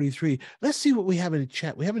 12:43. Let's see what we have in the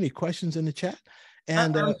chat. We have any questions in the chat?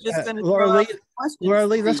 And Laura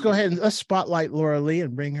Lee, let's go ahead and let's spotlight Laura Lee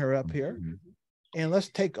and bring her up here. And let's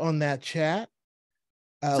take on that chat.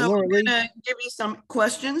 So Laura Lee, I'm going to give you some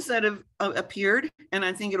questions that have appeared, and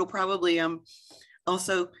I think it'll probably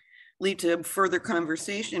also lead to further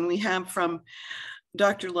conversation. We have from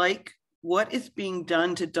Dr. Like, what is being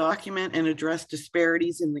done to document and address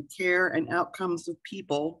disparities in the care and outcomes of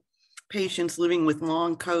patients living with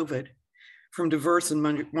long COVID from diverse and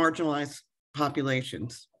marginalized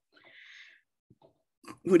populations?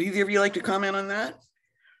 Would either of you like to comment on that?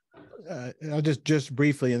 I'll just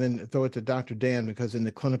briefly, and then throw it to Dr. Dan, because in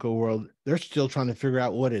the clinical world, they're still trying to figure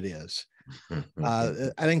out what it is.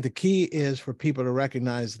 I think the key is for people to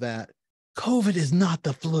recognize that COVID is not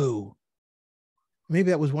the flu. Maybe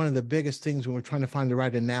that was one of the biggest things when we're trying to find the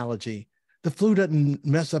right analogy. The flu doesn't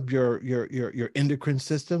mess up your endocrine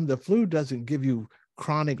system. The flu doesn't give you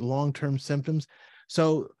chronic long-term symptoms.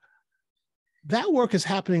 So that work is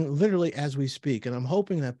happening literally as we speak. And I'm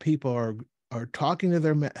hoping that people are talking to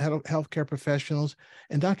their healthcare professionals.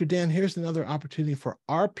 And Dr. Dan, here's another opportunity for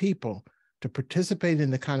our people to participate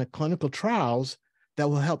in the kind of clinical trials that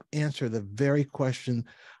will help answer the very question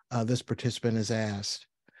this participant has asked.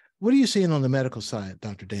 What are you seeing on the medical side,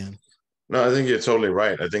 Dr. Dan? No, I think you're totally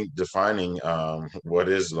right. I think defining what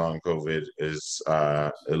is long COVID is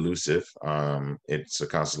elusive. It's a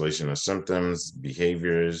constellation of symptoms,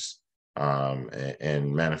 behaviors,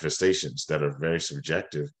 and manifestations that are very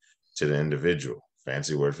subjective to the individual.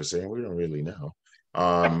 Fancy word for saying we don't really know.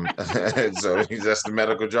 So that's the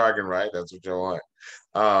medical jargon, right? That's what you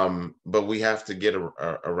want. But we have to get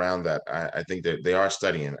around that. I think that they are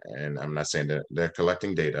studying, and I'm not saying that they're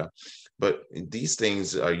collecting data, but these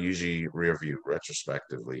things are usually rear view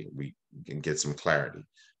retrospectively. We can get some clarity.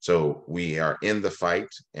 So we are in the fight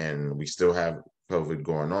and we still have COVID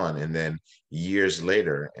going on. And then years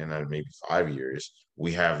later, and maybe 5 years,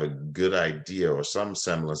 we have a good idea or some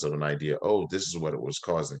semblance of an idea. Oh, this is what it was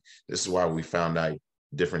causing. This is why we found out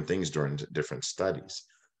different things during different studies.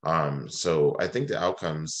 So I think the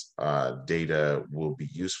outcomes data will be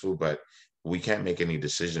useful, but we can't make any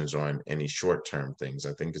decisions on any short-term things.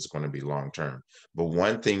 I think it's going to be long-term. But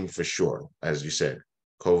one thing for sure, as you said,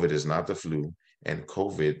 COVID is not the flu, and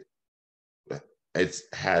COVID, it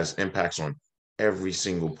has impacts on every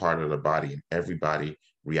single part of the body, and everybody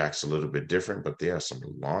reacts a little bit different, but there are some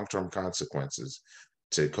long-term consequences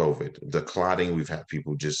to COVID. The clotting, we've had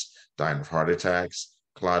people just dying of heart attacks,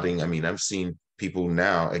 clotting. I mean, I've seen people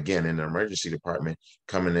now, again, in the emergency department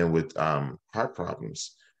coming in with heart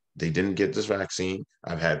problems. They didn't get this vaccine.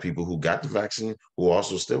 I've had people who got the vaccine who are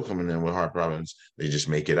also still coming in with heart problems. They just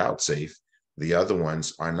make it out safe. The other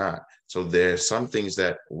ones are not. So there's some things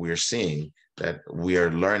that we're seeing that we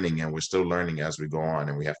are learning, and we're still learning as we go on,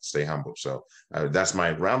 and we have to stay humble. So that's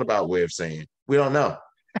my roundabout way of saying we don't know.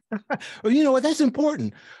 Well, you know what? That's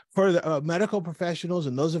important for the medical professionals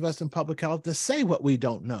and those of us in public health to say what we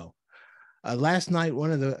don't know. Last night,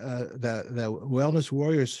 one of the wellness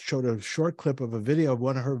warriors showed a short clip of a video of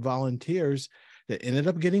one of her volunteers that ended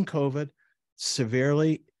up getting COVID,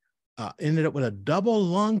 severely, ended up with a double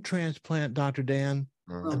lung transplant, Dr. Dan,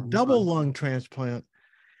 a double lung transplant,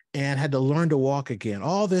 and had to learn to walk again.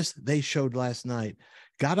 All this they showed last night.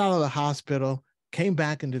 Got out of the hospital, came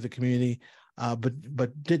back into the community,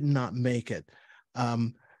 but did not make it.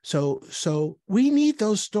 So we need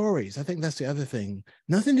those stories. I think that's the other thing.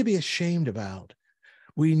 Nothing to be ashamed about.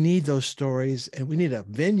 We need those stories, and we need a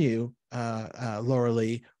venue, Laura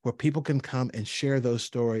Lee, where people can come and share those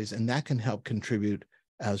stories, and that can help contribute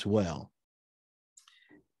as well.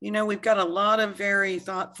 You know, we've got a lot of very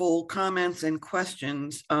thoughtful comments and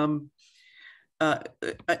questions.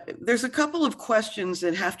 There's a couple of questions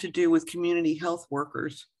that have to do with community health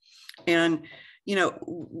workers. And, you know,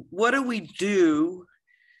 what do we do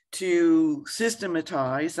to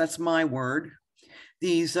systematize, that's my word,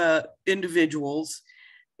 these individuals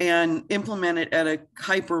and implement it at a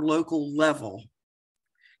hyper local level?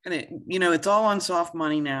 And it, you know, it's all on soft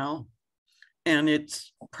money now, and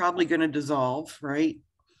it's probably going to dissolve, right?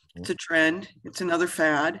 It's a trend. It's another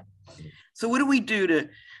fad. So what do we do to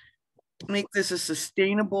make this a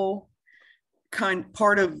sustainable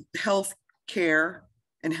part of health care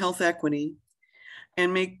and health equity,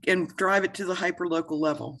 and drive it to the hyperlocal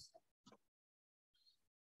level?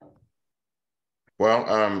 Well,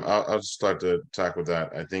 I'll start to tackle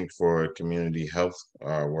that. I think for community health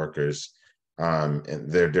workers, and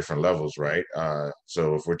there are different levels, right?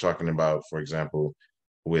 So if we're talking about, for example,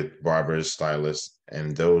 with barbers, stylists,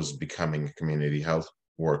 and those becoming community health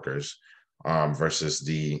workers versus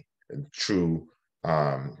the true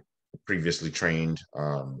previously trained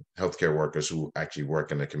healthcare workers who actually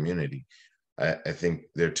work in the community. I think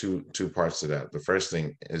there are two parts to that. The first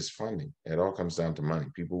thing is funding. It all comes down to money.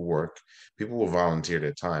 People work, people will volunteer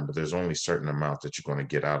their time, but there's only a certain amount that you're going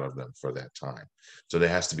to get out of them for that time. So there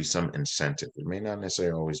has to be some incentive. It may not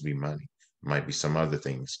necessarily always be money. It might be some other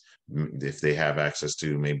things. If they have access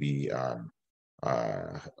to maybe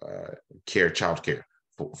childcare,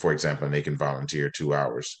 for example, and they can volunteer 2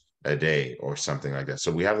 hours a day or something like that.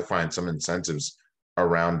 So we have to find some incentives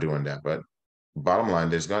around doing that. But bottom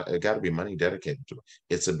line, it got to be money dedicated to it.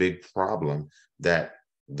 It's a big problem that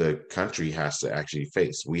the country has to actually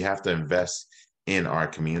face. We have to invest in our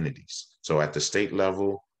communities. So at the state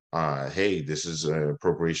level, hey, this is an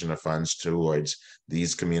appropriation of funds towards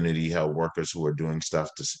these community health workers who are doing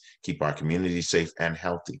stuff to keep our community safe and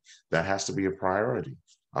healthy. That has to be a priority.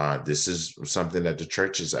 This is something that the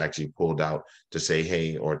church has actually pulled out to say,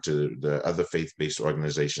 hey, or to the other faith-based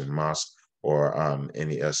organizations, mosque or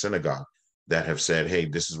any synagogue, that have said, hey,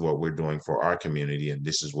 this is what we're doing for our community, and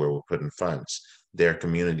this is where we're putting funds. There are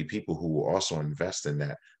community people who will also invest in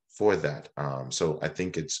that for that. So I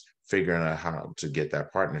think it's figuring out how to get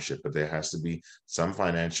that partnership, but there has to be some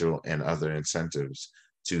financial and other incentives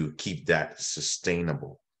to keep that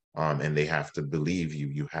sustainable. and they have to believe you.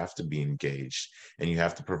 You have to be engaged, and you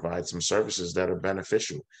have to provide some services that are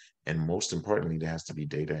beneficial. And most importantly, there has to be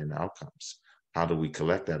data and outcomes. How do we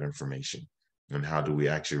collect that information? And how do we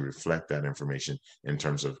actually reflect that information in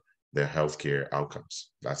terms of their healthcare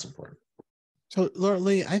outcomes? That's important. So, Laura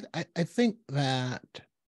Lee, I think that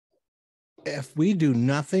if we do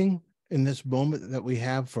nothing in this moment that we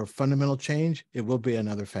have for fundamental change, it will be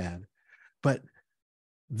another fad. But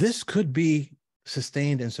this could be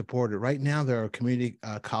sustained and supported. Right now, there are community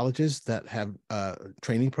colleges that have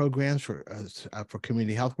training programs for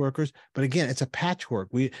community health workers. But again, it's a patchwork.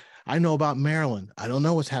 I know about Maryland. I don't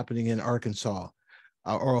know what's happening in Arkansas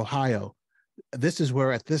or Ohio. This is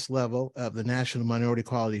where, at this level of the National Minority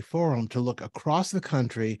Quality Forum, to look across the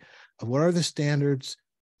country of what are the standards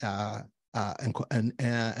and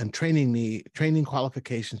training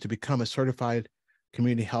qualifications to become a certified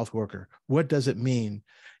community health worker. What does it mean?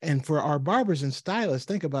 And for our barbers and stylists,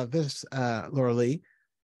 think about this, Laura Lee.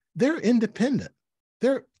 They're independent.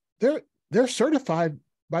 They're certified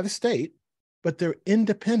by the state, but they're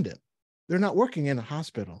independent. They're not working in a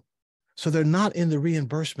hospital, so they're not in the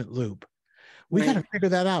reimbursement loop. We got to figure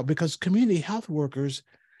that out, because community health workers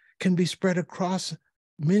can be spread across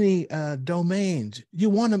many domains. You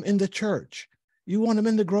want them in the church. You want them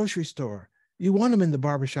in the grocery store. You want them in the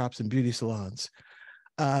barbershops and beauty salons.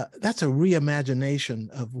 That's a reimagination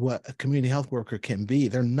of what a community health worker can be.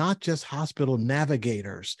 They're not just hospital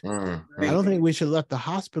navigators. I don't think we should let the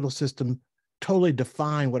hospital system totally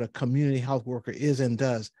define what a community health worker is and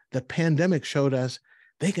does. The pandemic showed us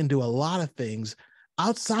they can do a lot of things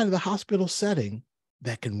outside of the hospital setting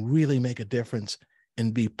that can really make a difference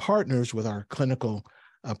and be partners with our clinical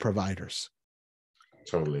providers.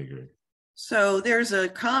 Totally agree. So there's a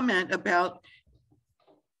comment about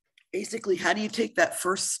basically, how do you take that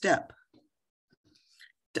first step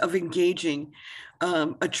of engaging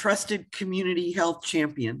a trusted community health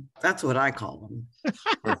champion? That's what I call them.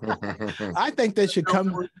 I think they should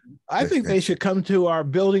come. I think they should come to our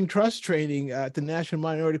building trust training at the National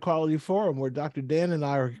Minority Quality Forum, where Dr. Dan and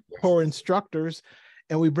I are core instructors,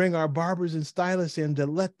 and we bring our barbers and stylists in to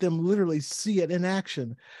let them literally see it in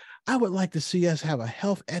action. I would like to see us have a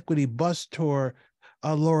health equity bus tour,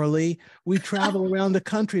 Laura Lee. We travel around the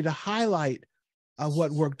country to highlight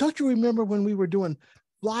what worked. Don't you remember when we were doing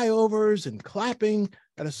flyovers and clapping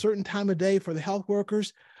at a certain time of day for the health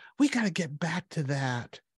workers? We got to get back to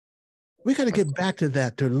that. We got to get back to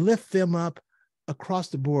that, to lift them up across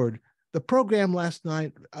the board. The program last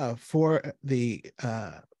night for the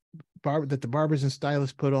that the Barbers and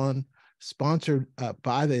Stylists put on, sponsored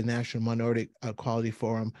by the National Minority Quality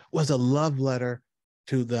Forum, was a love letter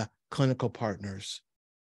to the clinical partners.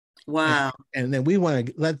 Wow. And then we want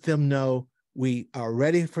to let them know we are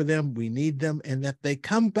ready for them, we need them, and that they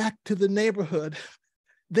come back to the neighborhood,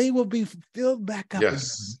 they will be filled back up.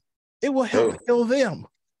 Yes. It will help heal them.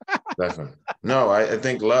 Definitely. No, I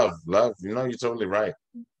think love, you're totally right.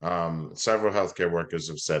 Several healthcare workers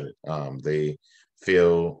have said it. They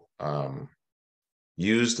feel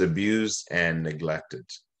used, abused, and neglected.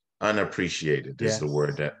 Unappreciated is the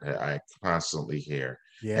word that I constantly hear.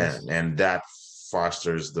 Yes. And that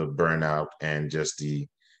fosters the burnout and just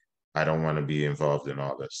I don't want to be involved in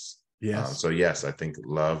all this. Yes. So yes, I think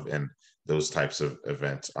love and those types of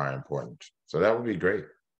events are important. So that would be great.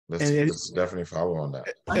 Let's definitely follow on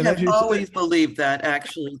that. I have always believed that,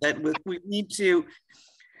 actually, that we need to,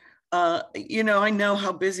 I know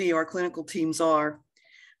how busy our clinical teams are,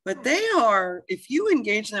 but they are, if you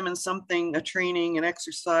engage them in something, a training, an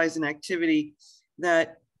exercise, an activity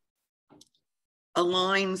that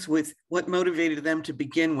aligns with what motivated them to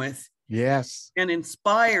begin with. Yes. And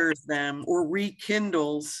inspires them or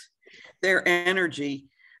rekindles their energy.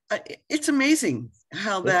 It's amazing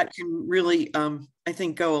how that can really, I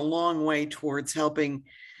think, go a long way towards helping,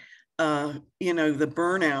 the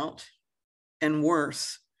burnout and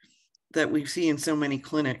worse that we see in so many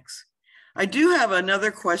clinics. I do have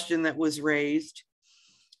another question that was raised,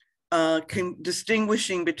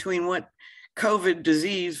 distinguishing between what COVID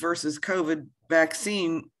disease versus COVID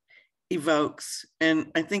vaccine evokes.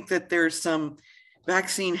 And I think that there's some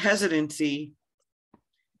vaccine hesitancy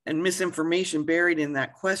and misinformation buried in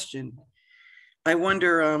that question. I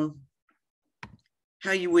wonder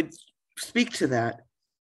how you would speak to that.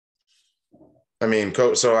 I mean,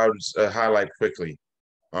 so I would highlight quickly,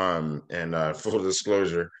 and full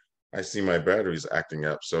disclosure, I see my battery's acting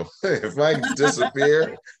up. So if I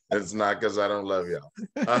disappear, it's not because I don't love y'all.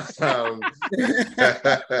 So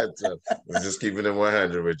just keeping it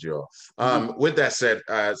 100 with y'all. With that said,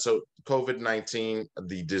 so COVID-19,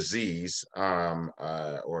 the disease,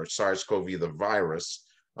 or SARS-CoV, the virus,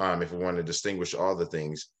 if we want to distinguish all the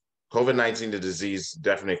things, COVID-19, the disease,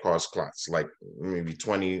 definitely caused clots, like maybe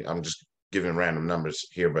 20, I'm just giving random numbers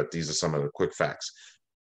here, but these are some of the quick facts.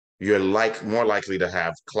 You're more likely to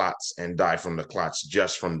have clots and die from the clots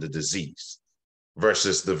just from the disease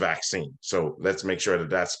versus the vaccine. So let's make sure that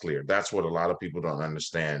that's clear. That's what a lot of people don't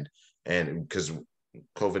understand. And because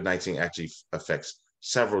COVID-19 actually affects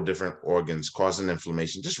several different organs, causing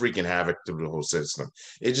inflammation, just wreaking havoc through the whole system.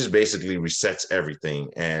 It just basically resets everything,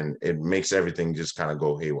 and it makes everything just kind of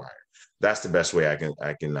go haywire. That's the best way I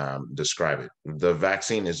can describe it. The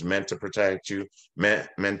vaccine is meant to protect you,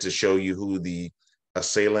 meant to show you who the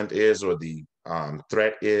assailant is or the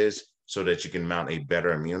threat is, so that you can mount a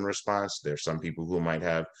better immune response. There's some people who might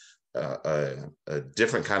have a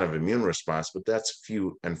different kind of immune response, but that's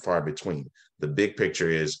few and far between. The big picture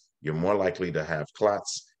is you're more likely to have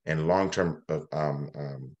clots and long-term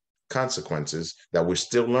consequences that we're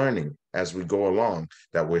still learning as we go along,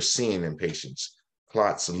 that we're seeing in patients.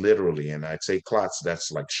 Clots, literally, and I'd say clots,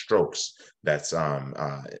 that's like strokes, that's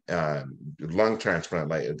lung transplant,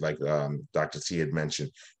 like Dr. T had mentioned.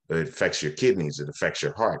 It affects your kidneys, it affects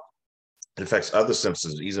your heart, it affects other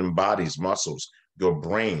systems, even bodies, muscles, your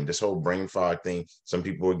brain, this whole brain fog thing. Some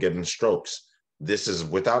people are getting strokes. This is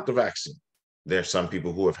without the vaccine. There's some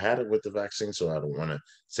people who have had it with the vaccine, so I don't want to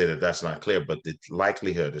say that that's not clear, but the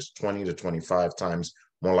likelihood is 20 to 25 times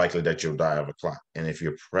more likely that you'll die of a clot. And if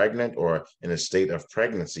you're pregnant or in a state of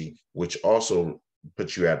pregnancy, which also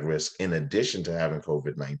puts you at risk, in addition to having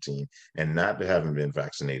COVID-19 and not having been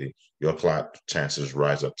vaccinated, your clot chances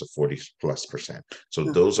rise up to 40+%. So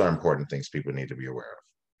those are important things people need to be aware of.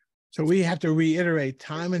 So we have to reiterate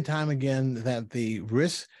time and time again that the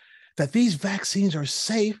risk, that these vaccines are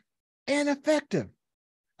safe and effective.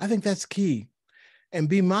 I think that's key. And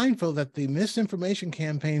be mindful that the misinformation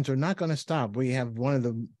campaigns are not going to stop. We have one of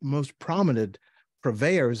the most prominent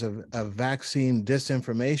purveyors of vaccine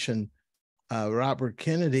disinformation, Robert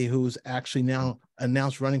Kennedy, who's actually now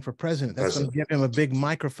announced running for president. That's going to give him a big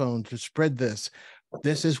microphone to spread this.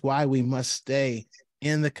 This is why we must stay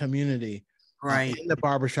in the community, right, in the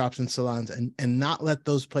barbershops and salons, and not let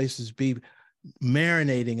those places be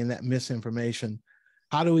marinating in that misinformation.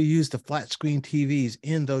 How do we use the flat screen TVs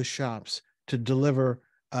in those shops to deliver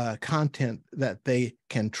content that they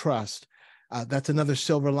can trust? That's another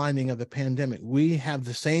silver lining of the pandemic. We have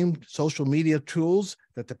the same social media tools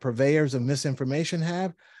that the purveyors of misinformation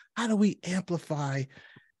have. How do we amplify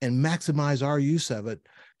and maximize our use of it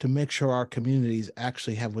to make sure our communities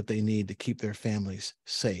actually have what they need to keep their families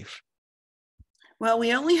safe? Well,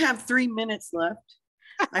 we only have 3 minutes left.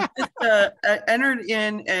 I just entered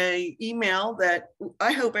in an email that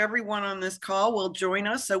I hope everyone on this call will join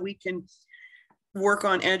us so we can work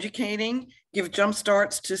on educating, give jump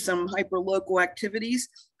starts to some hyperlocal activities,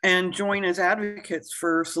 and join as advocates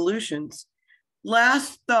for solutions.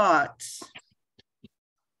 Last thoughts.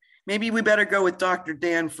 Maybe we better go with Dr.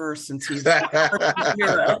 Dan first, since he's a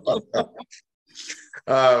hero.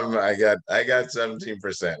 I got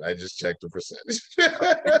 17%. I just checked the percentage.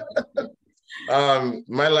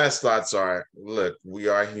 My last thoughts are, look, we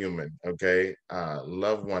are human, okay?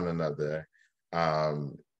 Love one another.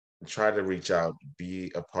 Try to reach out,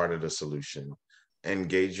 be a part of the solution,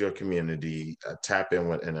 engage your community, tap in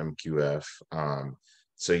with NMQF,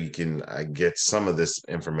 so you can get some of this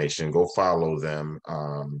information. Go follow them.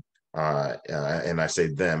 And I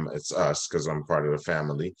say them, it's us, because I'm part of the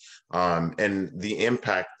family. And the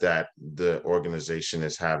impact that the organization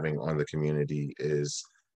is having on the community is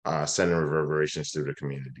sending reverberations through the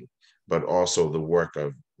community, but also the work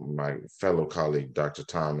of my fellow colleague, Dr.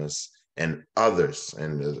 Thomas, and others,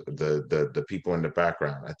 and the people in the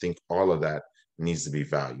background. I think all of that needs to be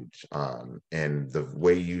valued. And the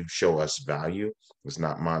way you show us value is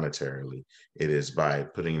not monetarily. It is by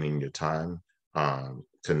putting in your time,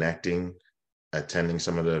 connecting, attending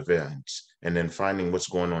some of the events, and then finding what's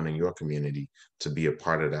going on in your community to be a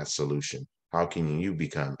part of that solution. How can you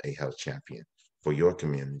become a health champion for your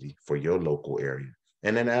community, for your local area?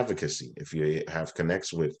 And then advocacy. If you have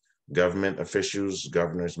connects with government officials,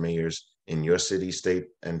 governors, mayors in your city, state,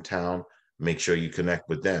 and town, make sure you connect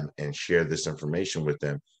with them and share this information with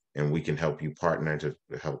them, and we can help you partner to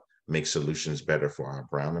help make solutions better for our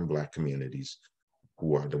brown and Black communities,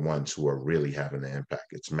 who are the ones who are really having the impact.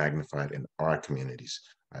 It's magnified in our communities.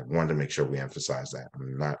 I wanted to make sure we emphasize that.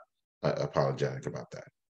 I'm not apologetic about that.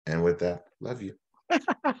 And with that, love you.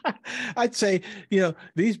 I'd say,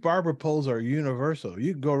 these barber poles are universal.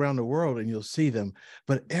 You can go around the world and you'll see them,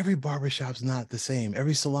 but every barbershop's not the same.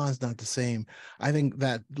 Every salon's not the same. I think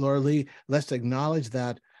that, Laura Lee, let's acknowledge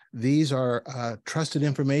that these are trusted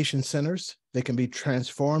information centers. They can be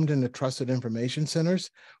transformed into trusted information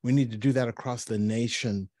centers. We need to do that across the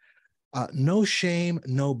nation. No shame,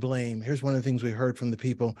 no blame. Here's one of the things we heard from the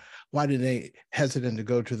people. Why did they hesitant to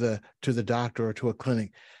go to the doctor or to a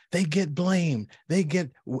clinic? They get blamed. They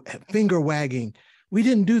get finger wagging. We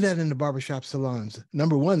didn't do that in the barbershop salons.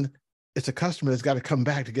 Number one, it's a customer that's got to come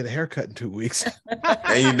back to get a haircut in 2 weeks.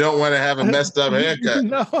 And you don't want to have a messed up haircut.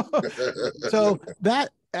 No. So that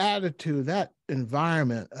attitude, that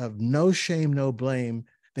environment of no shame, no blame,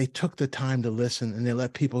 they took the time to listen and they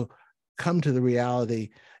let people come to the reality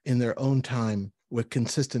in their own time with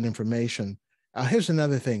consistent information. Here's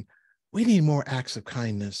another thing. We need more acts of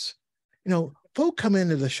kindness. You know, folk come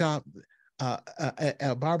into the shop,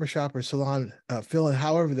 a barbershop or salon, feeling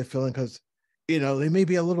however they're feeling, because, you know, they may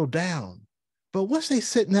be a little down. But once they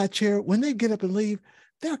sit in that chair, when they get up and leave,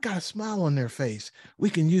 they've got a smile on their face. We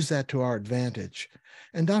can use that to our advantage.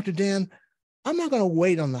 And Dr. Dan, I'm not going to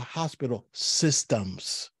wait on the hospital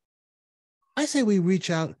systems. I say we reach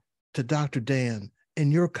out to Dr. Dan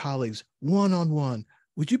and your colleagues one-on-one.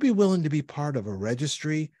 Would you be willing to be part of a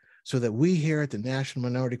registry so that we here at the National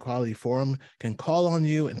Minority Quality Forum can call on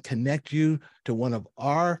you and connect you to one of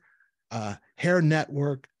our hair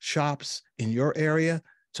network shops in your area,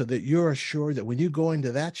 so that you're assured that when you go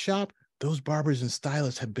into that shop, those barbers and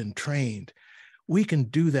stylists have been trained? We can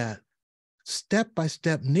do that step by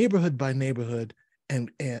step, neighborhood by neighborhood,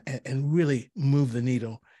 and really move the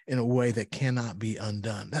needle in a way that cannot be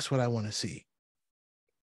undone. That's what I want to see.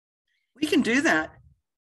 We can do that.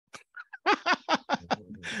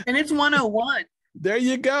 And it's 101. There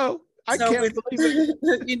you go. I So can't believe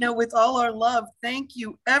it. You know, with all our love, thank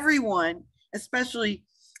you, everyone, especially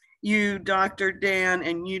you, Dr. Dan,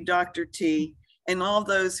 and you, Dr. T, and all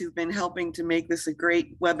those who've been helping to make this a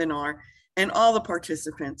great webinar, and all the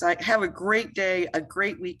participants. I have a great day, a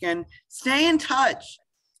great weekend. Stay in touch.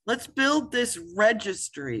 Let's build this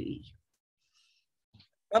registry.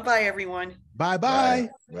 Bye-bye, everyone. Bye-bye.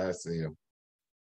 Bye. See you.